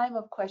a time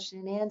of question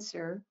and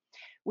answer.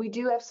 We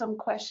do have some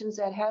questions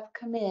that have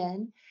come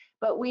in,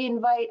 but we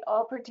invite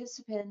all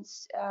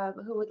participants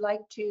who would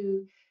like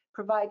to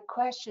provide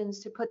questions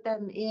to put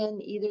them in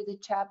either the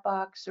chat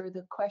box or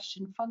the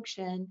question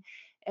function,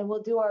 and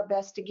we'll do our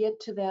best to get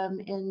to them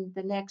in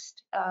the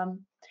next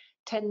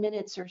 10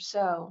 minutes or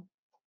so.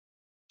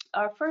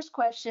 Our first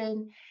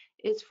question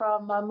is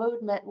from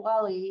Mahmoud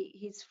Metwali.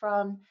 He's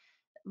from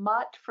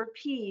Mott for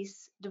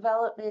Peace,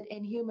 Development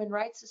and Human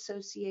Rights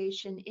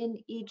Association in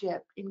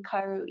Egypt, in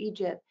Cairo,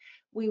 Egypt.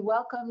 We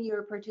welcome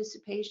your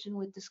participation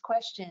with this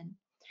question.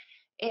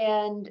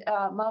 And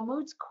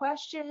Mahmoud's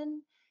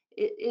question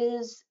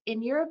is,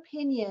 in your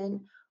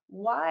opinion,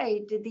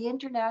 why did the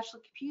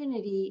international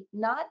community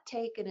not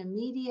take an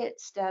immediate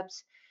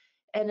steps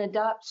and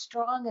adopt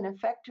strong and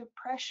effective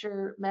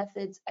pressure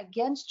methods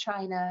against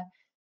China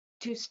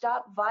to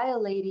stop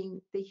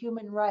violating the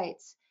human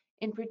rights,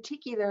 in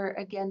particular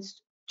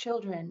against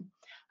children?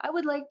 I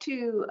would like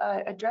to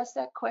address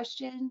that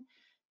question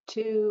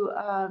to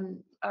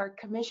our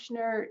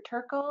Commissioner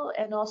Turkle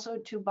and also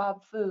to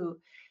Bob Fu.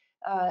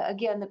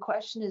 Again, the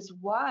question is,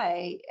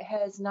 why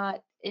has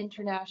not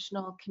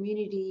international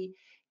community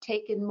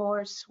taken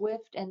more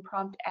swift and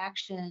prompt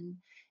action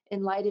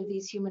in light of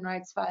these human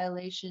rights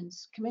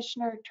violations?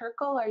 Commissioner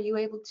Turkle, are you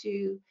able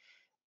to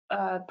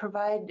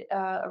provide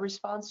a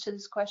response to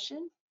this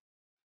question?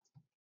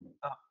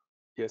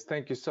 Yes,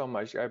 thank you so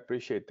much. I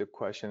appreciate the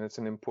question. It's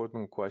an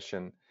important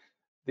question.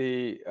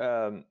 The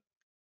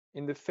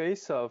in the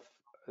face of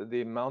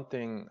the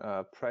mounting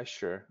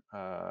pressure,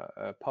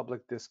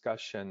 public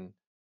discussion,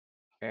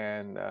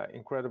 and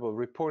incredible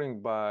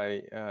reporting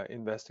by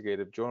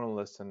investigative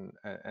journalists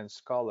and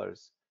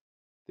scholars,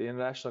 the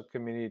international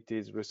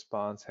community's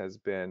response has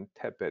been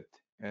tepid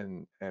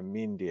and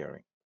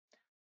mean-daring.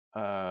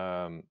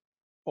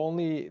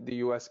 Only the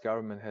US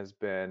government has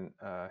been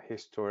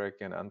historic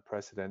and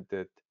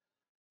unprecedented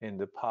in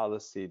the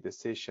policy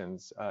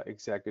decisions,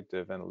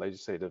 executive and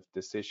legislative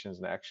decisions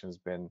and actions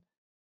been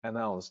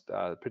announced,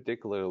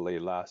 particularly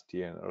last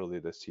year and early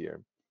this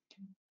year.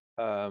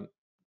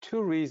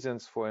 Two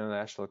reasons for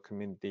international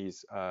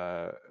community's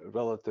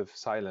relative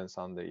silence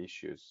on the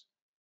issues.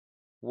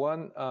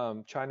 One,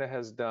 China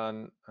has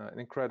done an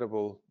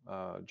incredible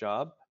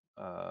job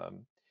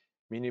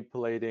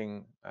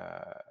manipulating,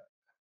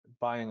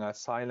 buying a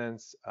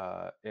silence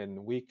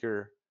in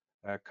weaker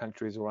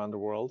countries around the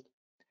world,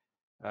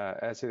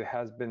 as it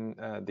has been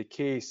the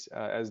case,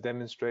 as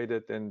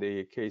demonstrated in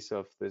the case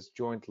of this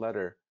joint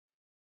letter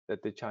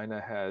that the China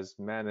has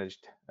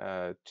managed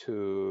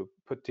to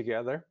put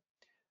together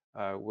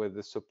with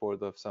the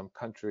support of some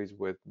countries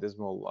with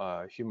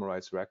dismal human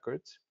rights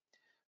records.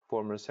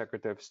 Former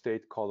Secretary of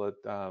State called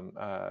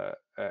it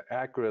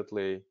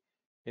accurately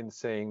in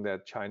saying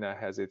that China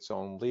has its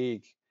own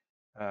league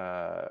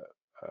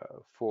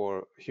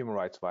for human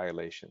rights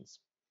violations.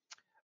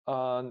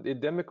 The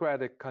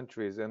democratic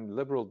countries and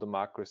liberal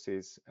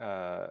democracies,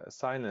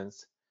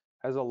 silence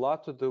has a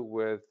lot to do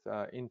with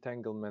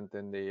entanglement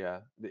in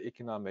the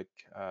economic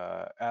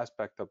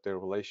aspect of their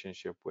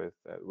relationship with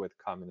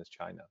communist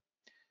China.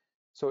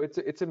 So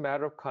it's a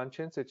matter of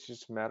conscience. It's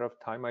just a matter of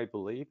time, I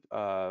believe,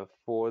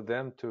 for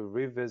them to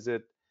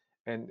revisit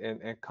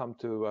and come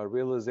to a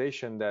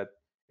realization that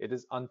it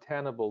is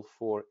untenable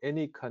for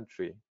any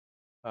country,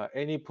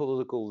 any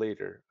political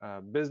leader,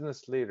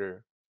 business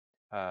leader,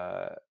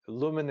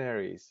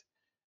 luminaries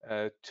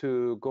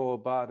to go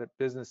about it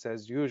business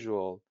as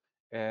usual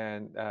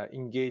and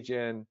engage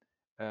in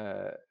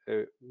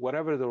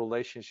whatever the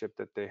relationship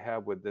that they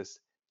have with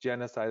this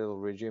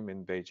genocidal regime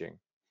in Beijing.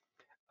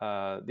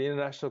 The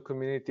international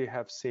community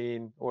have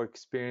seen or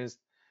experienced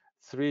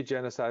 3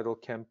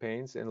 genocidal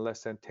campaigns in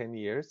less than 10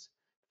 years.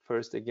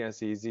 First against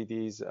the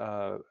Yazidis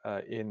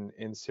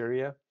in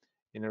Syria,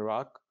 in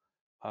Iraq,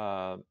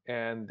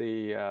 and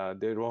the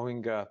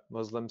Rohingya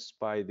Muslims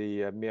by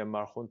the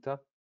Myanmar junta,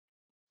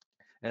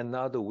 and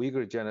now the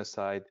Uyghur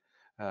genocide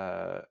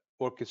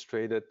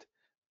orchestrated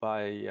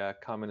by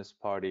Communist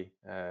Party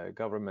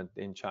government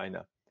in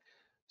China.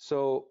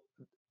 So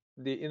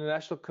the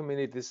international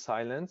community's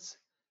silence,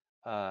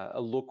 a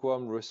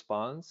lukewarm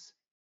response,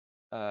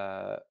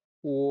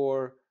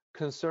 or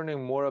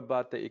concerning more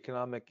about the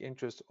economic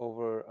interest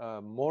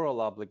over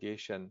moral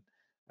obligation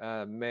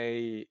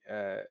may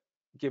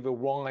give a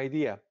wrong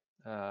idea,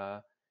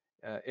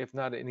 if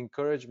not an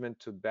encouragement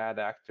to bad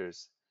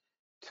actors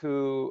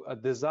to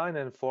design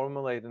and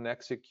formulate and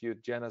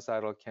execute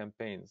genocidal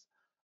campaigns.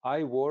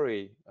 I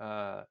worry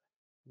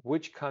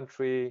which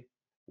country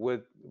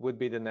would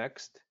be the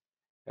next,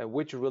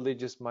 which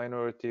religious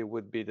minority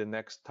would be the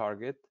next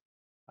target,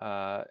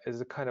 is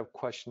the kind of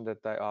question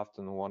that I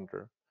often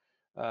wonder.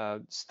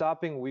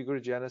 Stopping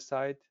Uyghur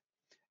genocide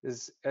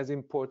is as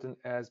important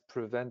as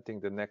preventing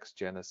the next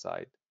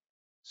genocide.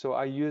 So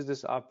I use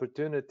this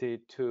opportunity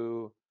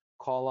to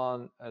call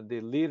on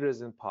the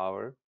leaders in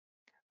power,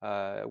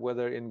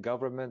 whether in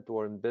government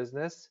or in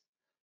business,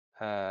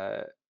 to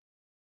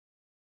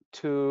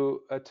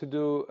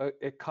do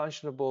a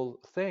conscionable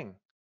thing,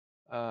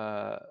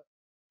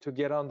 to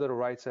get on the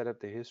right side of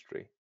the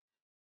history.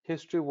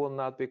 History will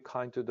not be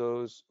kind to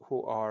those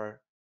who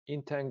are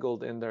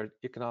entangled in their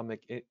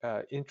economic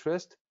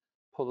interest,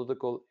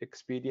 political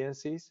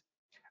expediencies,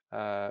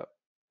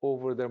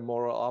 over their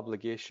moral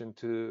obligation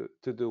to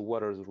do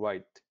what is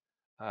right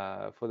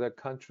for their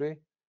country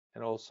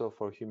and also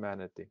for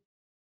humanity.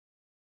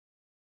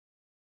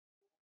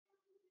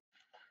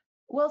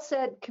 Well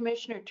said,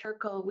 Commissioner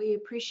Turkle. We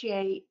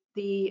appreciate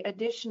the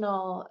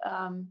additional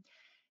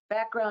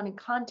background and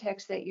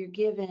context that you're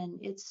given.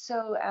 It's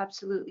so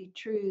absolutely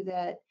true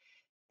that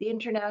the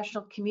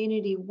international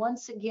community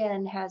once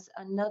again has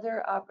a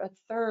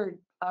third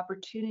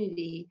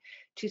opportunity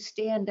to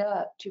stand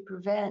up to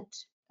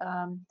prevent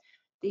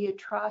the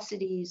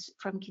atrocities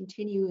from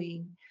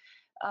continuing.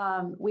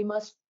 We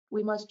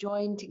must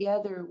join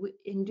together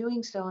in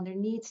doing so, and there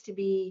needs to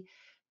be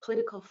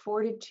political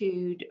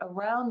fortitude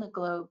around the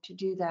globe to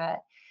do that.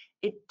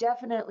 It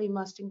definitely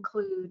must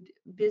include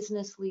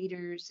business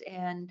leaders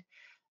and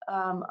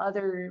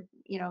other,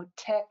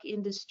 tech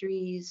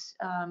industries.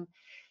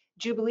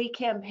 Jubilee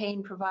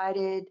campaign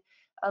provided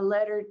a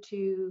letter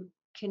to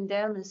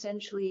condemn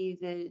essentially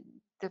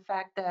the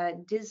fact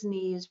that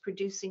Disney is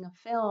producing a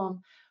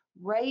film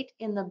right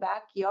in the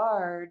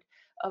backyard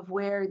of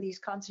where these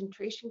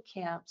concentration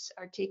camps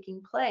are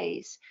taking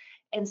place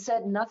and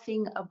said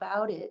nothing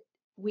about it.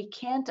 We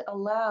can't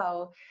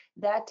allow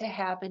that to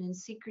happen in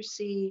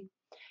secrecy,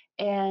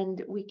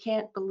 and we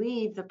can't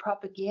believe the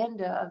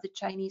propaganda of the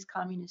Chinese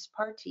Communist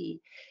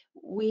Party.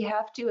 We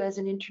have to, as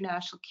an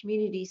international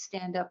community,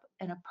 stand up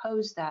and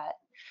oppose that.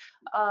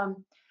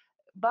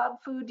 Bob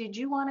Fu, did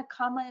you want to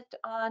comment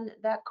on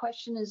that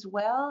question as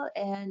well?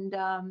 And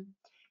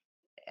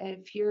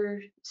if you're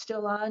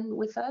still on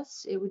with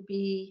us, it would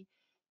be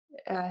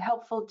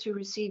helpful to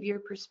receive your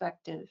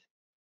perspective.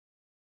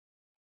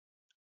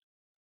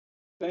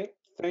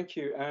 Thank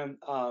you. And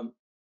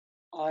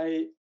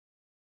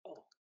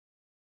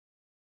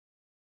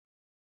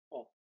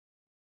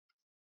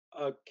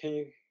can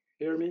you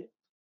hear me?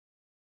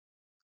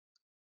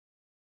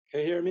 Can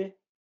you hear me?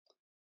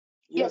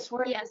 Yes,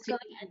 Yes, go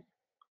ahead.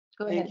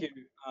 Go ahead. Thank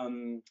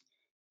you.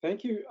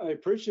 Thank you. I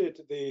appreciate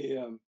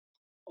the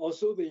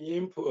also the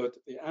input,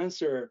 the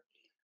answer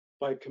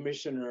by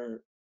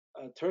Commissioner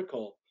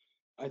Turkle.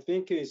 I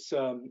think it's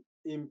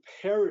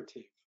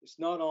imperative. It's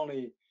not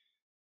only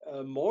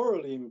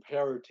morally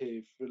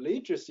imperative,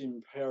 religious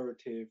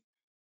imperative,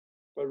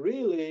 but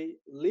really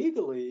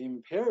legally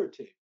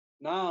imperative.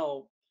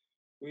 Now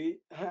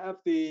we have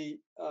the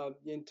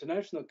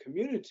international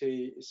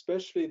community,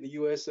 especially the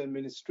U.S.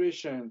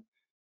 administration.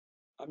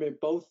 I mean,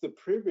 both the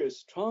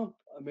previous Trump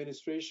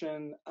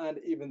administration and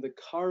even the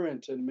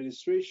current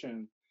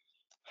administration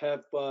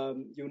have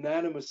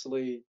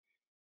unanimously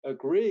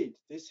agreed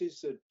this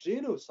is a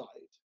genocide,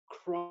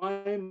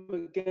 crime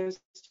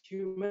against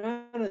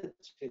humanity.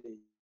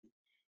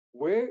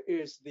 Where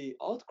is the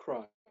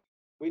outcry?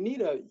 We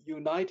need a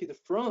united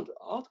front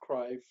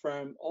outcry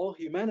from all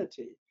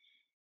humanity.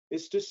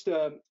 It's just,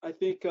 I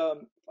think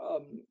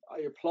I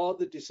applaud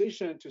the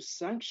decision to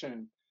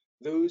sanction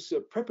those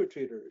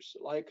perpetrators,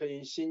 like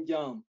in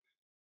Xinjiang.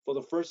 For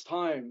the first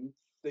time,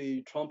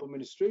 the Trump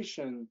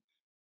administration,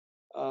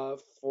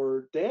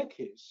 for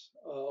decades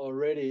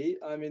already,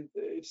 I mean,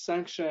 it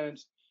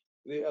sanctioned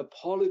the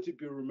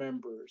Politburo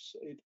members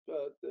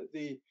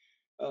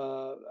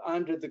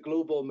under the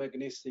Global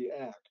Magnitsky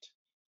Act.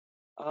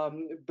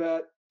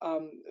 But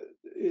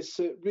it's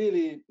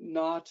really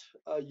not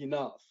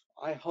enough.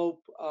 I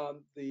hope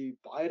the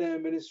Biden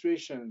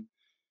administration,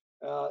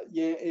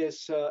 in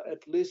its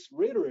at least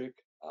rhetoric,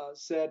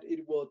 said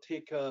it will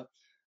take a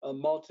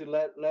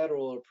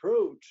multilateral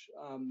approach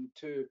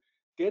to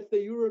get the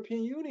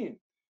European Union.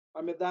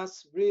 I mean,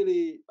 that's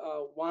really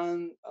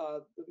one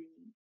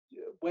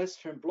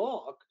Western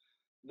bloc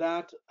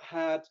that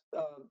had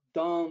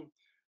done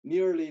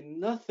nearly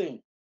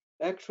nothing.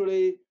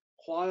 Actually,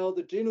 while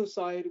the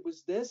genocide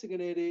was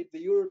designated, the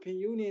European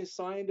Union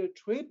signed a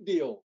trade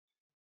deal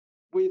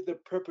with the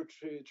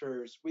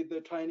perpetrators, with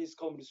the Chinese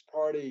Communist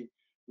Party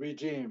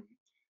regime.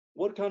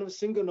 What kind of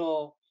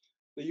signal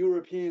the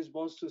Europeans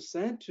wants to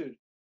send to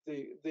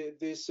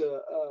these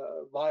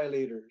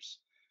violators?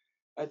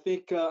 I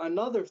think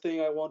another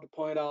thing I want to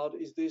point out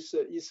is these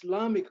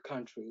Islamic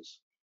countries.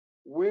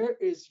 Where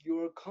is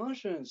your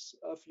conscience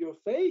of your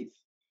faith?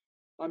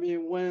 I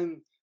mean,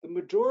 when the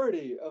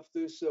majority of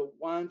those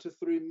 1 to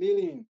 3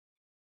 million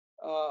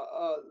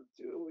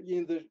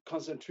in the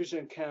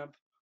concentration camp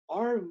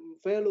are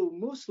fellow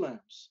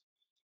Muslims.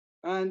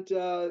 And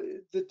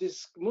the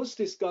most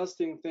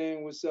disgusting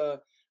thing was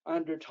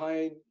under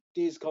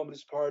Chinese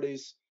Communist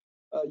Party's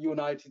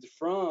United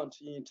Front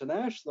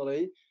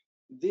internationally,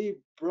 they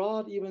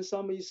brought even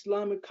some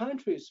Islamic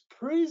countries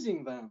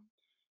praising them,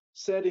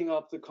 setting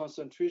up the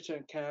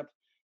concentration camp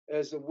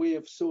as a way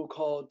of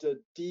so-called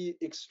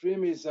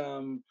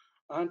de-extremism,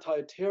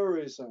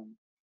 anti-terrorism.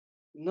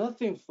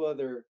 Nothing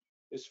further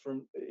is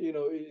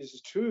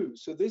is true.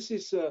 So this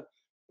is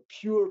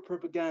pure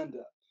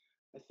propaganda.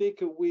 I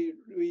think we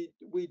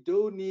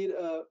do need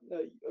a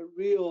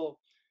real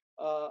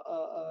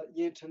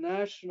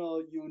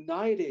international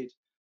united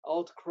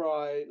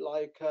outcry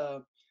like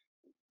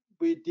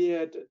we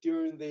did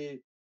during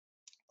the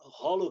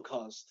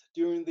Holocaust,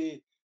 during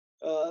the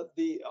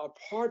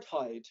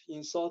apartheid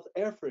in South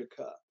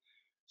Africa.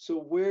 So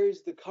where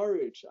is the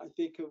courage? I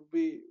think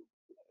we,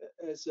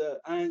 as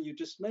Anne, you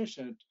just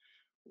mentioned,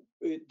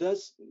 it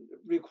does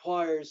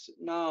requires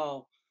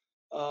now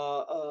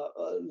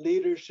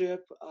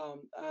leadership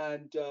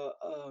and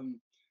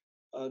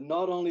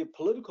not only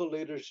political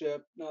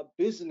leadership, not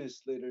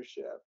business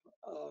leadership.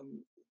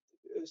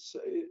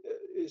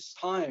 It's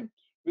time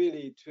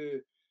really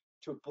to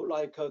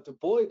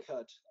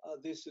boycott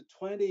this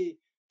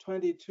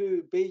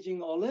 2022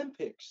 Beijing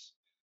Olympics.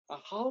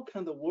 How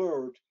can the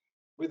world,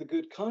 with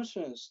good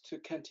conscience, to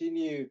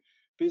continue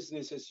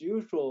business as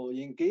usual,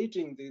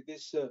 engaging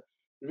this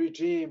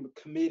regime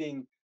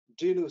committing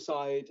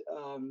genocide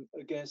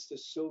against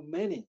so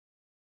many?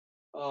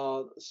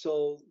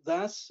 So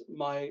that's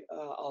my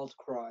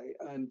outcry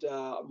and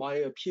my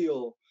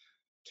appeal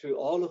to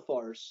all of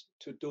us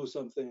to do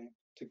something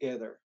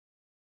together.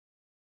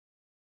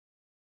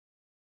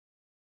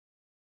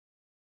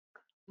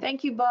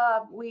 Thank you,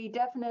 Bob. We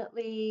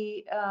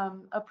definitely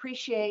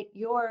appreciate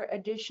your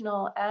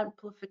additional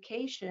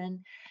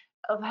amplification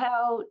of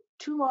how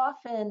too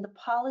often the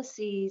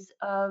policies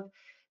of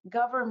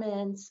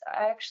governments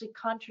actually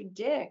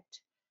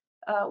contradict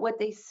what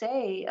they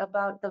say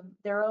about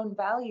their own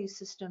value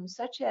system,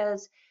 such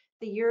as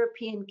the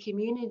European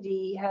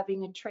community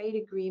having a trade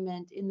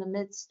agreement in the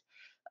midst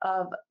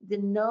of the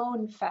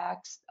known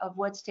facts of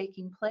what's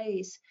taking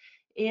place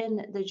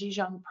in the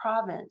Zhejiang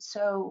province.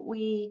 So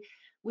we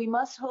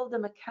must hold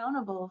them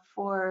accountable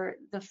for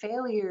the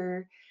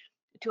failure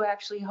to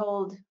actually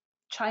hold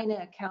China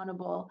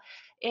accountable.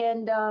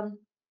 And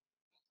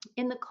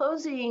in the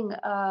closing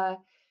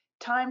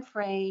time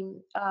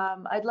frame,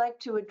 I'd like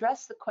to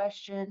address the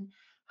question,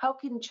 how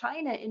can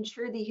China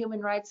ensure the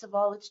human rights of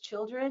all its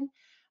children?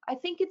 I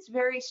think it's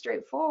very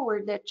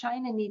straightforward that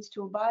China needs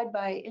to abide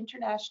by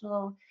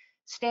international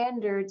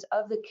standards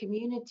of the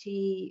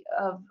community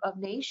of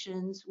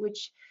nations,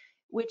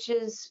 which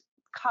is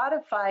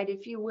codified,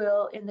 if you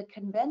will, in the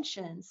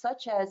convention,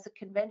 such as the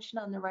Convention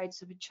on the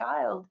Rights of a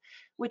Child,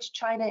 which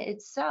China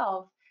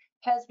itself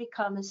has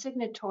become a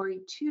signatory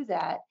to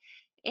that.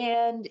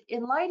 And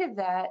in light of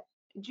that,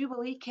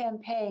 Jubilee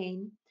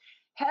Campaign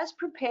has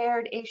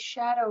prepared a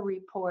shadow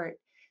report.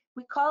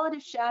 We call it a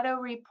shadow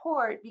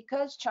report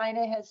because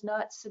China has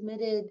not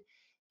submitted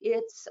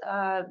its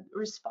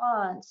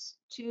response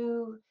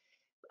to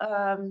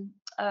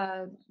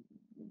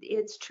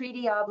its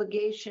treaty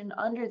obligation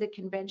under the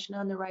Convention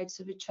on the Rights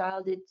of a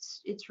Child.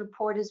 Its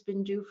report has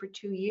been due for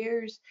 2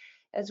 years.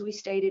 As we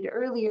stated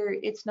earlier,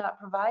 it's not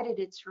provided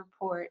its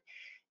report.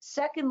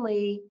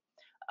 Secondly,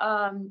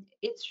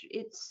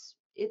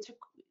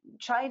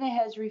 China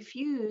has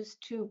refused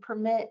to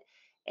permit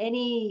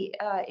any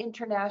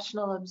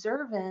international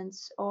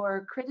observance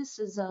or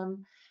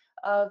criticism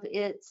of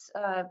its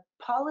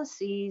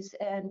policies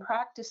and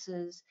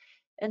practices.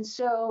 And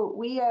so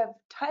we have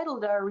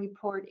titled our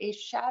report a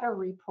shadow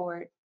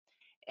report.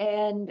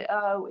 And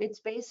it's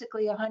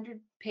basically a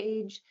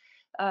 100-page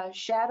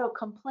shadow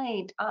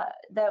complaint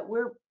that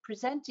we're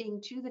presenting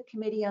to the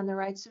Committee on the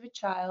Rights of a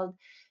Child,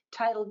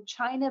 titled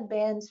China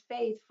Bans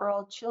Faith for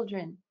All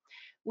Children.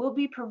 We'll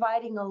be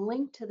providing a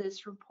link to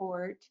this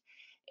report.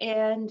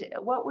 And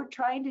what we're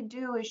trying to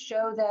do is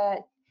show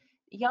that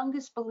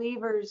youngest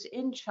believers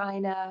in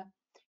China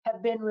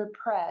have been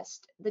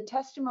repressed. The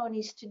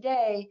testimonies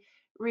today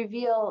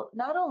reveal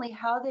not only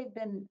how they've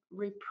been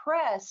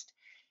repressed,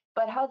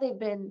 but how they've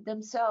been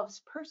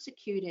themselves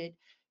persecuted.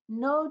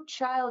 No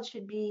child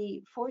should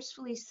be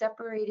forcefully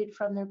separated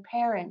from their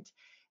parent,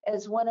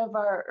 as one of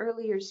our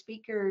earlier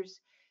speakers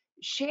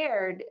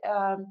shared,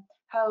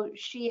 how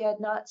she had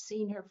not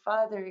seen her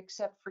father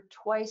except for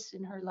twice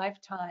in her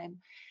lifetime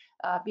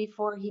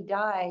before he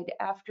died,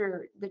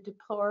 after the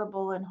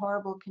deplorable and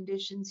horrible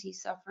conditions he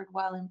suffered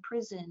while in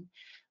prison,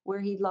 where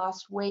he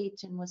lost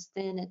weight and was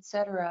thin,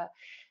 etc.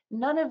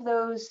 None of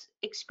those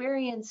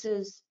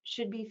experiences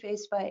should be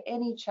faced by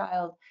any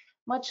child,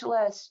 much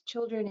less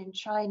children in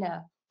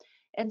China.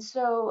 And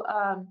so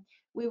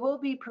we will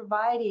be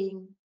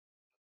providing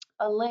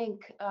a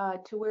link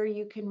to where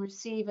you can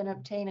receive and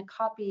obtain a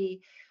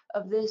copy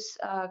of this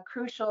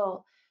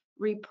crucial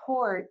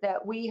report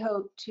that we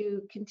hope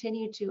to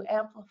continue to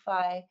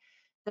amplify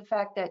the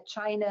fact that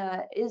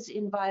China is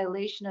in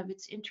violation of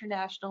its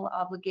international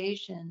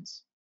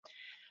obligations.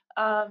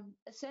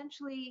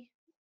 Essentially,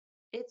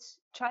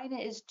 China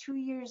is 2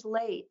 years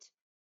late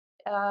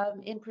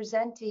in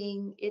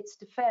presenting its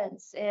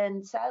defense,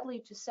 and sadly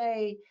to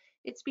say,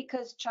 it's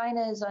because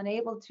China is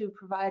unable to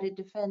provide a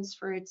defense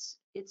for its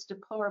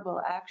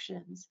deplorable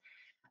actions.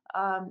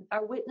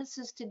 Our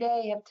witnesses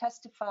today have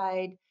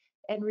testified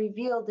and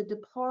revealed the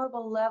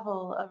deplorable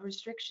level of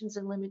restrictions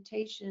and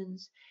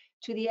limitations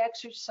to the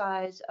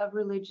exercise of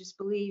religious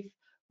belief,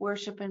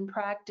 worship, and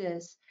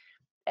practice.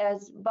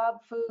 As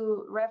Bob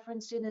Fu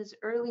referenced in his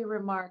early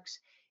remarks,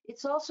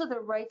 it's also the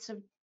rights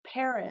of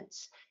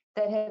parents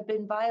that have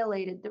been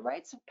violated. The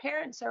rights of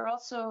parents are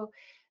also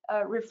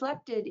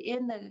reflected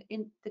in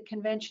the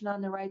Convention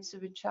on the Rights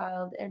of a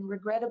Child, and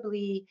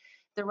regrettably,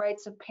 the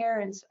rights of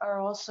parents are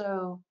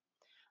also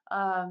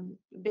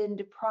been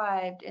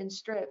deprived and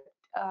stripped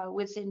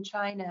within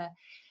China.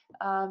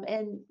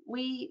 And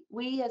we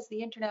as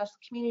the international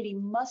community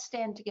must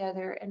stand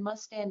together and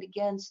must stand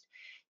against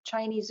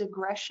Chinese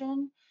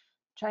aggression,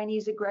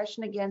 Chinese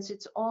aggression against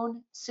its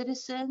own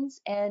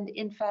citizens. And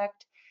in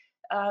fact,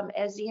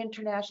 as the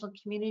international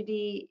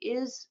community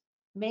is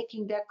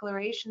making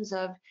declarations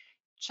of,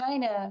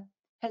 China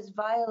has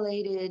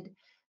violated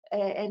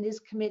and is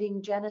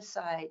committing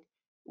genocide.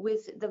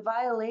 With the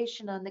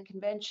violation on the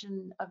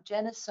Convention of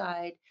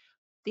Genocide,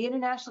 the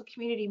international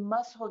community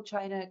must hold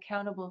China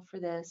accountable for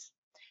this.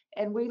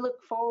 And we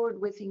look forward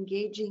with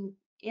engaging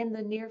in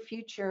the near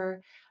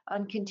future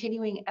on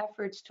continuing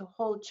efforts to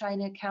hold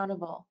China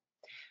accountable.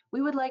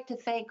 We would like to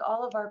thank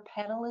all of our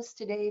panelists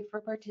today for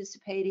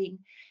participating,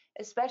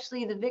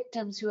 especially the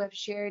victims who have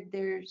shared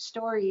their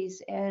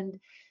stories and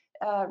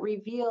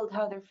revealed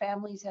how their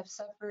families have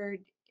suffered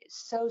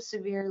so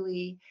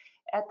severely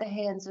at the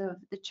hands of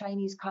the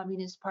Chinese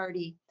Communist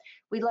Party.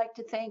 We'd like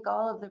to thank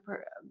all of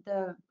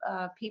the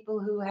people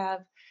who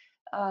have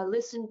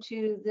listened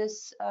to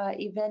this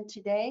event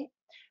today.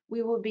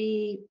 We will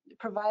be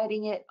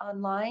providing it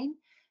online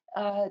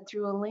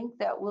through a link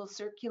that will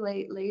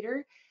circulate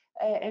later.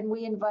 And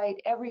we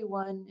invite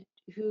everyone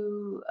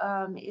who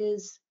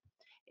is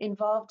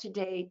involved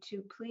today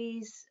to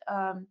please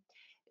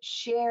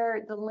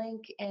share the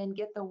link and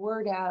get the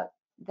word out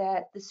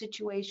that the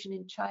situation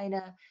in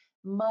China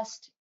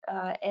must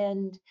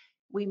end.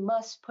 We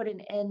must put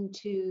an end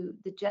to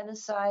the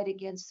genocide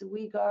against the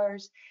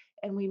Uyghurs,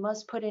 and we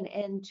must put an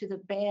end to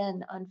the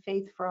ban on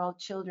faith for all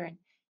children.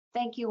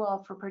 Thank you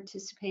all for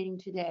participating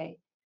today.